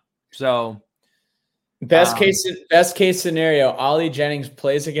know. So best case scenario, Ollie Jennings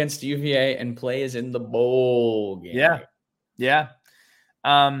plays against UVA and plays in the bowl game. Yeah.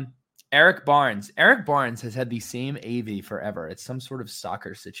 Eric Barnes has had the same AV forever. It's some sort of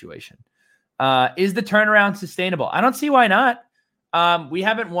soccer situation. Is the turnaround sustainable? I don't see why not. We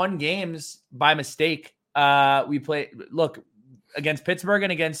haven't won games by mistake. Look, against Pittsburgh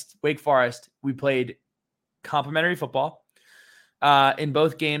and against Wake Forest, we played complimentary football. In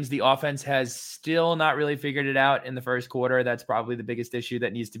both games, the offense has still not really figured it out in the first quarter. That's probably the biggest issue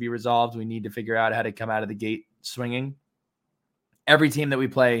that needs to be resolved. We need to figure out how to come out of the gate swinging. Every team that we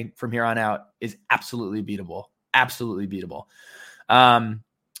play from here on out is absolutely beatable. Absolutely beatable.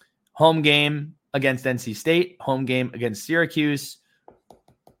 Home game against NC State, home game against Syracuse.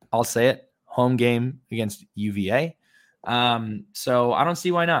 I'll say it. Home game against UVA. So I don't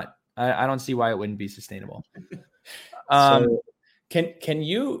see why not. I don't see why it wouldn't be sustainable. So can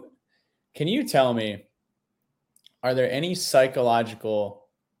you Can you tell me, are there any psychological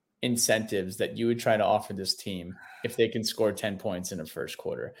incentives that you would try to offer this team if they can score 10 points in a first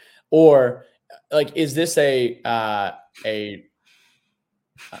quarter? Or like, is this I'm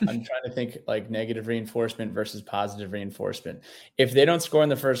trying to think like negative reinforcement versus positive reinforcement. If they don't score in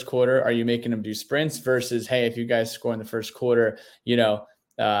the first quarter, are you making them do sprints versus, hey, if you guys score in the first quarter,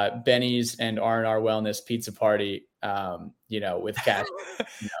 Benny's and R&R Wellness pizza party, with cash.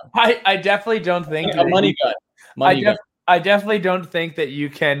 I definitely don't think a money gun. I definitely don't think that you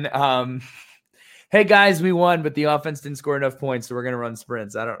can. Hey guys, we won, but the offense didn't score enough points, so we're gonna run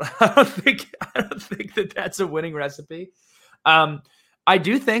sprints. I don't think that that's a winning recipe. I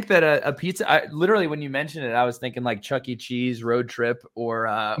do think that a pizza. Literally, when you mentioned it, I was thinking like Chuck E. Cheese road trip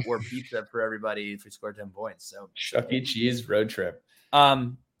or pizza for everybody if we score 10 points. So Chuck E. Cheese road trip.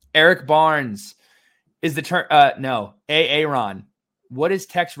 Eric Barnes is the turn. No, Aaron. What is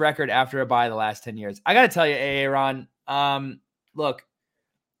Tech's record after a bye the last 10 years? I got to tell you, Aaron. Look,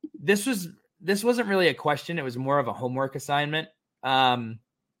 this wasn't really a question. It was more of a homework assignment.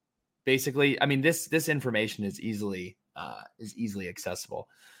 Basically, I mean, this information is easily accessible.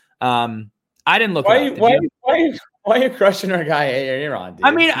 I didn't look. Why are you crushing our guy Aaron? Dude?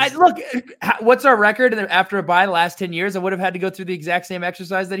 I mean, what's our record after a bye the last 10 years? I would have had to go through the exact same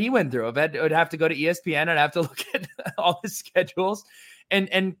exercise that he went through. I would have to go to ESPN. I'd have to look at all his schedules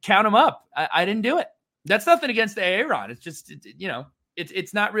and count them up. I didn't do it. That's nothing against Aaron. It's just,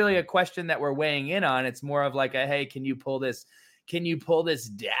 it's not really a question that we're weighing in on. It's more of like hey, can you pull this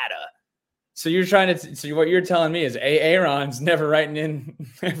data? So what you're telling me is Aaron's never writing in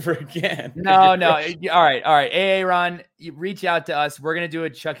ever again. No. All right. Aaron, you reach out to us. We're going to do a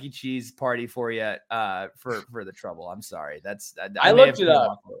Chuck E. Cheese party for you for the trouble. I'm sorry. I looked it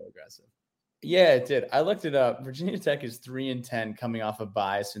up. Yeah, it did. I looked it up. Virginia Tech is 3-10 coming off a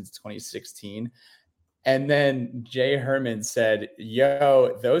bye since 2016. And then Jay Herman said,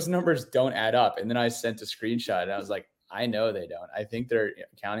 yo, those numbers don't add up. And then I sent a screenshot and I was like, I know they don't. I think they're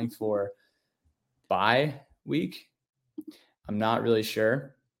accounting for bye week. I'm not really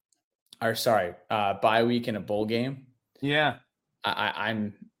sure. Bye week in a bowl game. Yeah.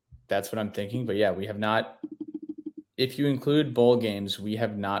 That's what I'm thinking. But yeah, we have not, if you include bowl games, we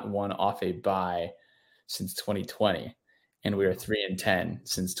have not won off a bye since 2020. And we are 3-10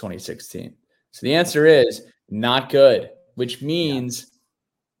 since 2016. So the answer is not good, which means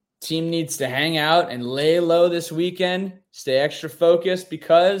team needs to hang out and lay low this weekend, stay extra focused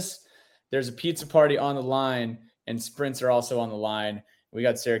because there's a pizza party on the line and sprints are also on the line. We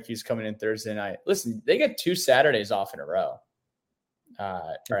got Syracuse coming in Thursday night. Listen, they get 2 Saturdays off in a row.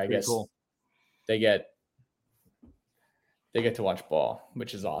 Or I guess cool. They get to watch ball,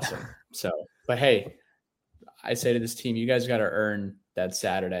 which is awesome. But hey, I say to this team, you guys got to earn that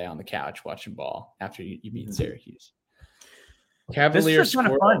Saturday on the couch watching ball after you beat Syracuse. Cavalier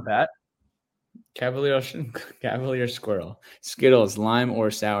Squirrel. Fun, Pat. Cavalier Squirrel. Skittles, lime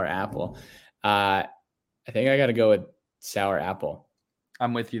or sour apple. I think I got to go with sour apple.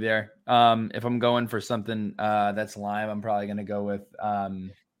 I'm with you there. If I'm going for something that's lime, I'm probably going to go with. I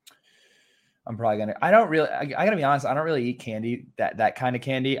got to be honest. I don't really eat candy that kind of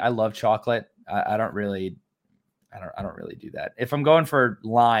candy. I love chocolate. I don't really do that. If I'm going for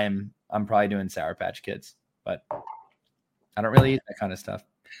lime, I'm probably doing Sour Patch Kids, but I don't really eat that kind of stuff.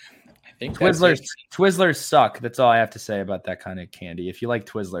 I think Twizzlers suck. That's all I have to say about that kind of candy. If you like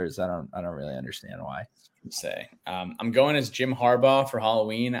Twizzlers, I don't really understand why. I'm going as Jim Harbaugh for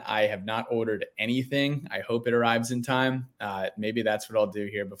Halloween. I have not ordered anything. I hope it arrives in time. Maybe that's what I'll do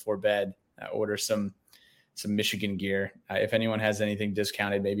here before bed. Order some Michigan gear. If anyone has anything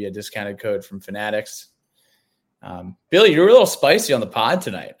discounted, maybe a discounted code from Fanatics. Billy, you were a little spicy on the pod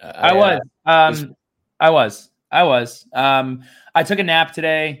tonight. I was. I took a nap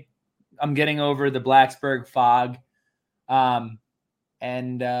today. I'm getting over the Blacksburg fog. No,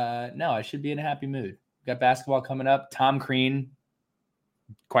 I should be in a happy mood. Got basketball coming up. Tom Crean,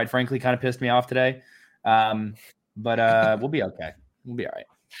 quite frankly, kind of pissed me off today. But we'll be okay. We'll be all right.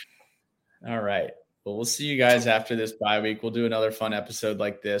 All right. Well, we'll see you guys after this bye week. We'll do another fun episode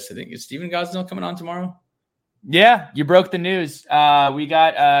like this. I think is Steven Gosnell coming on tomorrow? Yeah, you broke the news. We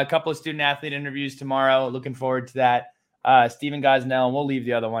got a couple of student athlete interviews tomorrow. Looking forward to that. Steven Gosnell, and we'll leave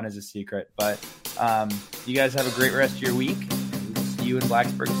the other one as a secret. But you guys have a great rest of your week. We'll see you in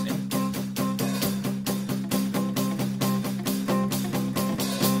Blacksburg soon.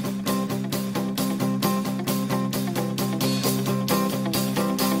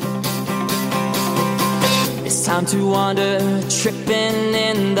 It's time time to wander, tripping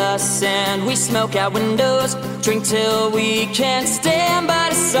in the sand. We smoke out windows, drink till we can't stand.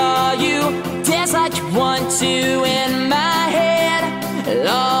 But I saw you dance like you want to in my head. And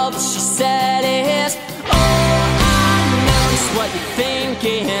all that she said is, oh, I know just what you're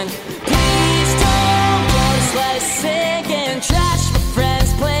thinking. Please don't go, just let it sink in. Trash my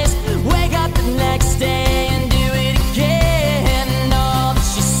friend's place, wake up the next day and do it again. And all that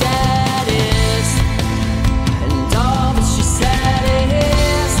she said is, and all that she said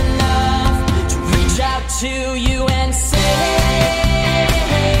is enough to reach out to you and say,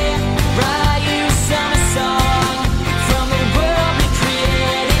 write you some song from the world we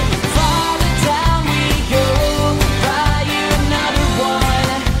created. Falling down we go, write you another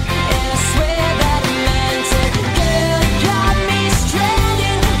one, and I swear that I meant it. Girl, you got me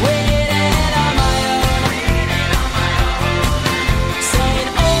stranded, waiting on my own, saying,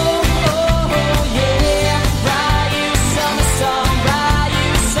 oh, oh, oh, yeah. Write you some song, write you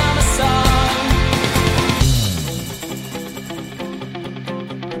some song.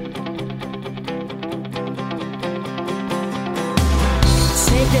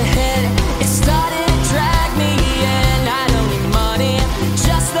 Take a hit, it starts